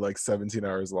that's probably like 17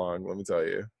 hours long. Let me tell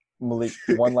you. Malik,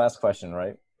 one last question,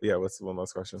 right? Yeah. What's the one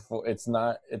last question? It's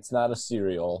not a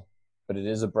cereal, but it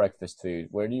is a breakfast food.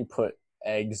 Where do you put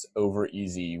eggs over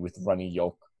easy with runny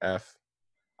yolk? F.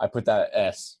 I put that at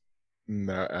S.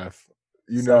 No F.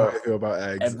 You know how I feel about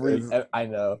eggs. I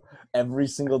know every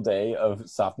single day of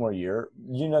sophomore year.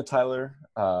 You know Tyler.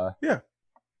 Yeah.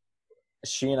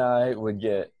 She and I would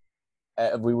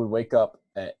we would wake up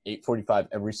at 8:45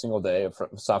 every single day of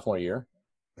sophomore year,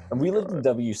 and we lived in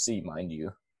WC, mind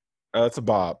you. It's a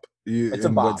bop. It's a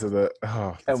bop.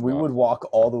 And we would walk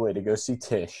all the way to go see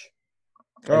Tish.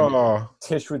 Oh.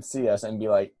 Tish would see us and be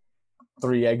like,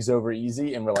 3 eggs over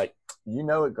easy, and we're like, You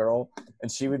know it, girl.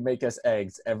 And she would make us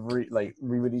eggs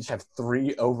we would each have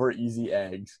 3 over easy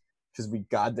eggs because we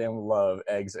goddamn love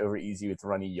eggs over easy with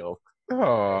runny yolk.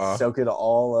 Oh, Soak it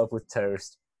all up with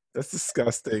toast. that's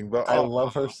disgusting. But I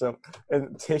love her so.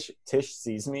 And Tish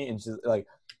sees me and she's like,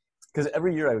 because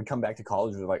every year I would come back to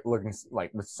college with like looking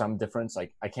like with some difference.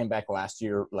 Like I came back last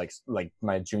year, like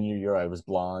my junior year I was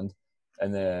blonde,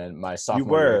 and then my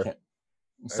sophomore year,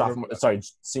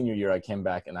 senior year I came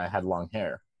back and I had long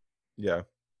hair. Yeah.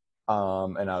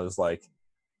 And I was like,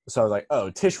 oh,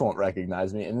 Tish won't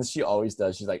recognize me, and then she always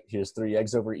does. She's like, here's 3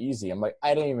 eggs over easy. I'm like,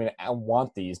 I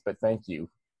want these, but thank you.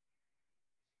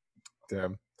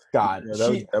 Damn. God,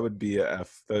 yeah, that would be a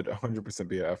F. That would 100%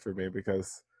 be a F for me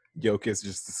because yolk is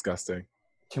just disgusting.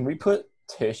 Can we put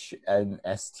Tish in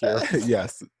S tier?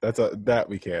 Yes, that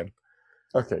we can.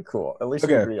 Okay, cool. At least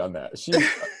we agree on that.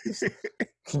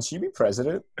 Can she be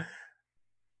president?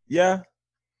 Yeah,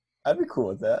 I'd be cool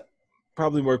with that.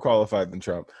 Probably more qualified than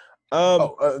Trump.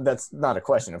 That's not a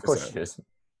question. Of course she is.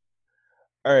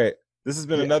 All right, this has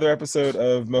been another episode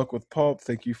of Milk with Pulp.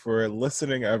 Thank you for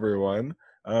listening, everyone.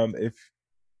 If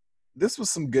this was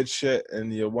some good shit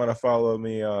and you want to follow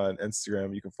me on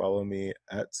Instagram, you can follow me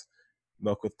at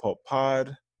Milk with Pulp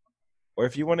Pod. Or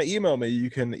if you want to email me, you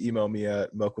can email me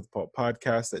at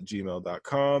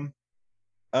milkwithpulppodcast@gmail.com.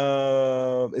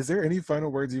 Is there any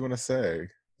final words you want to say?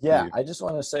 Yeah, I just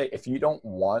want to say, if you don't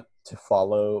want to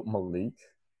follow Malik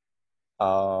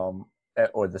or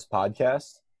this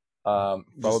podcast,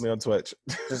 follow me on Twitch.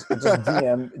 just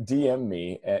DM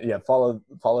me. Follow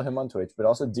him on Twitch, but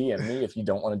also DM me if you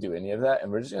don't want to do any of that.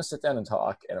 And we're just going to sit down and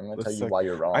talk, and I'm going to tell you why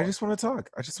you're wrong. I just want to talk.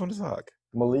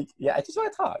 Malik, I just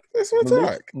want to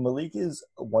talk. Malik is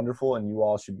wonderful, and you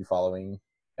all should be following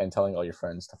and telling all your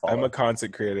friends to follow. I'm a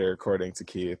content creator, according to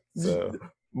Keith. So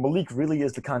Malik really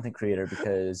is the content creator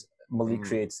because Malik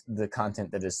creates the content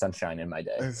that is sunshine in my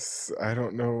day. I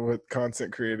don't know what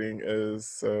content creating is,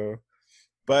 so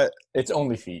but it's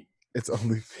only feet. It's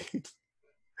only feet.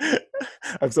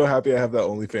 I'm so happy I have that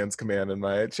OnlyFans command in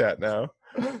my chat now.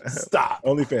 Stop.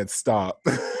 OnlyFans, stop.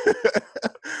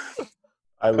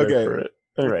 I live for it.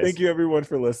 Anyways. Thank you everyone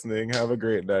for listening. Have a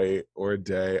great night or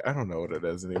day. I don't know what it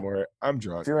is anymore. I'm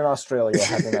drunk. If you're in Australia,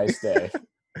 have a nice day.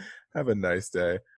 Have a nice day.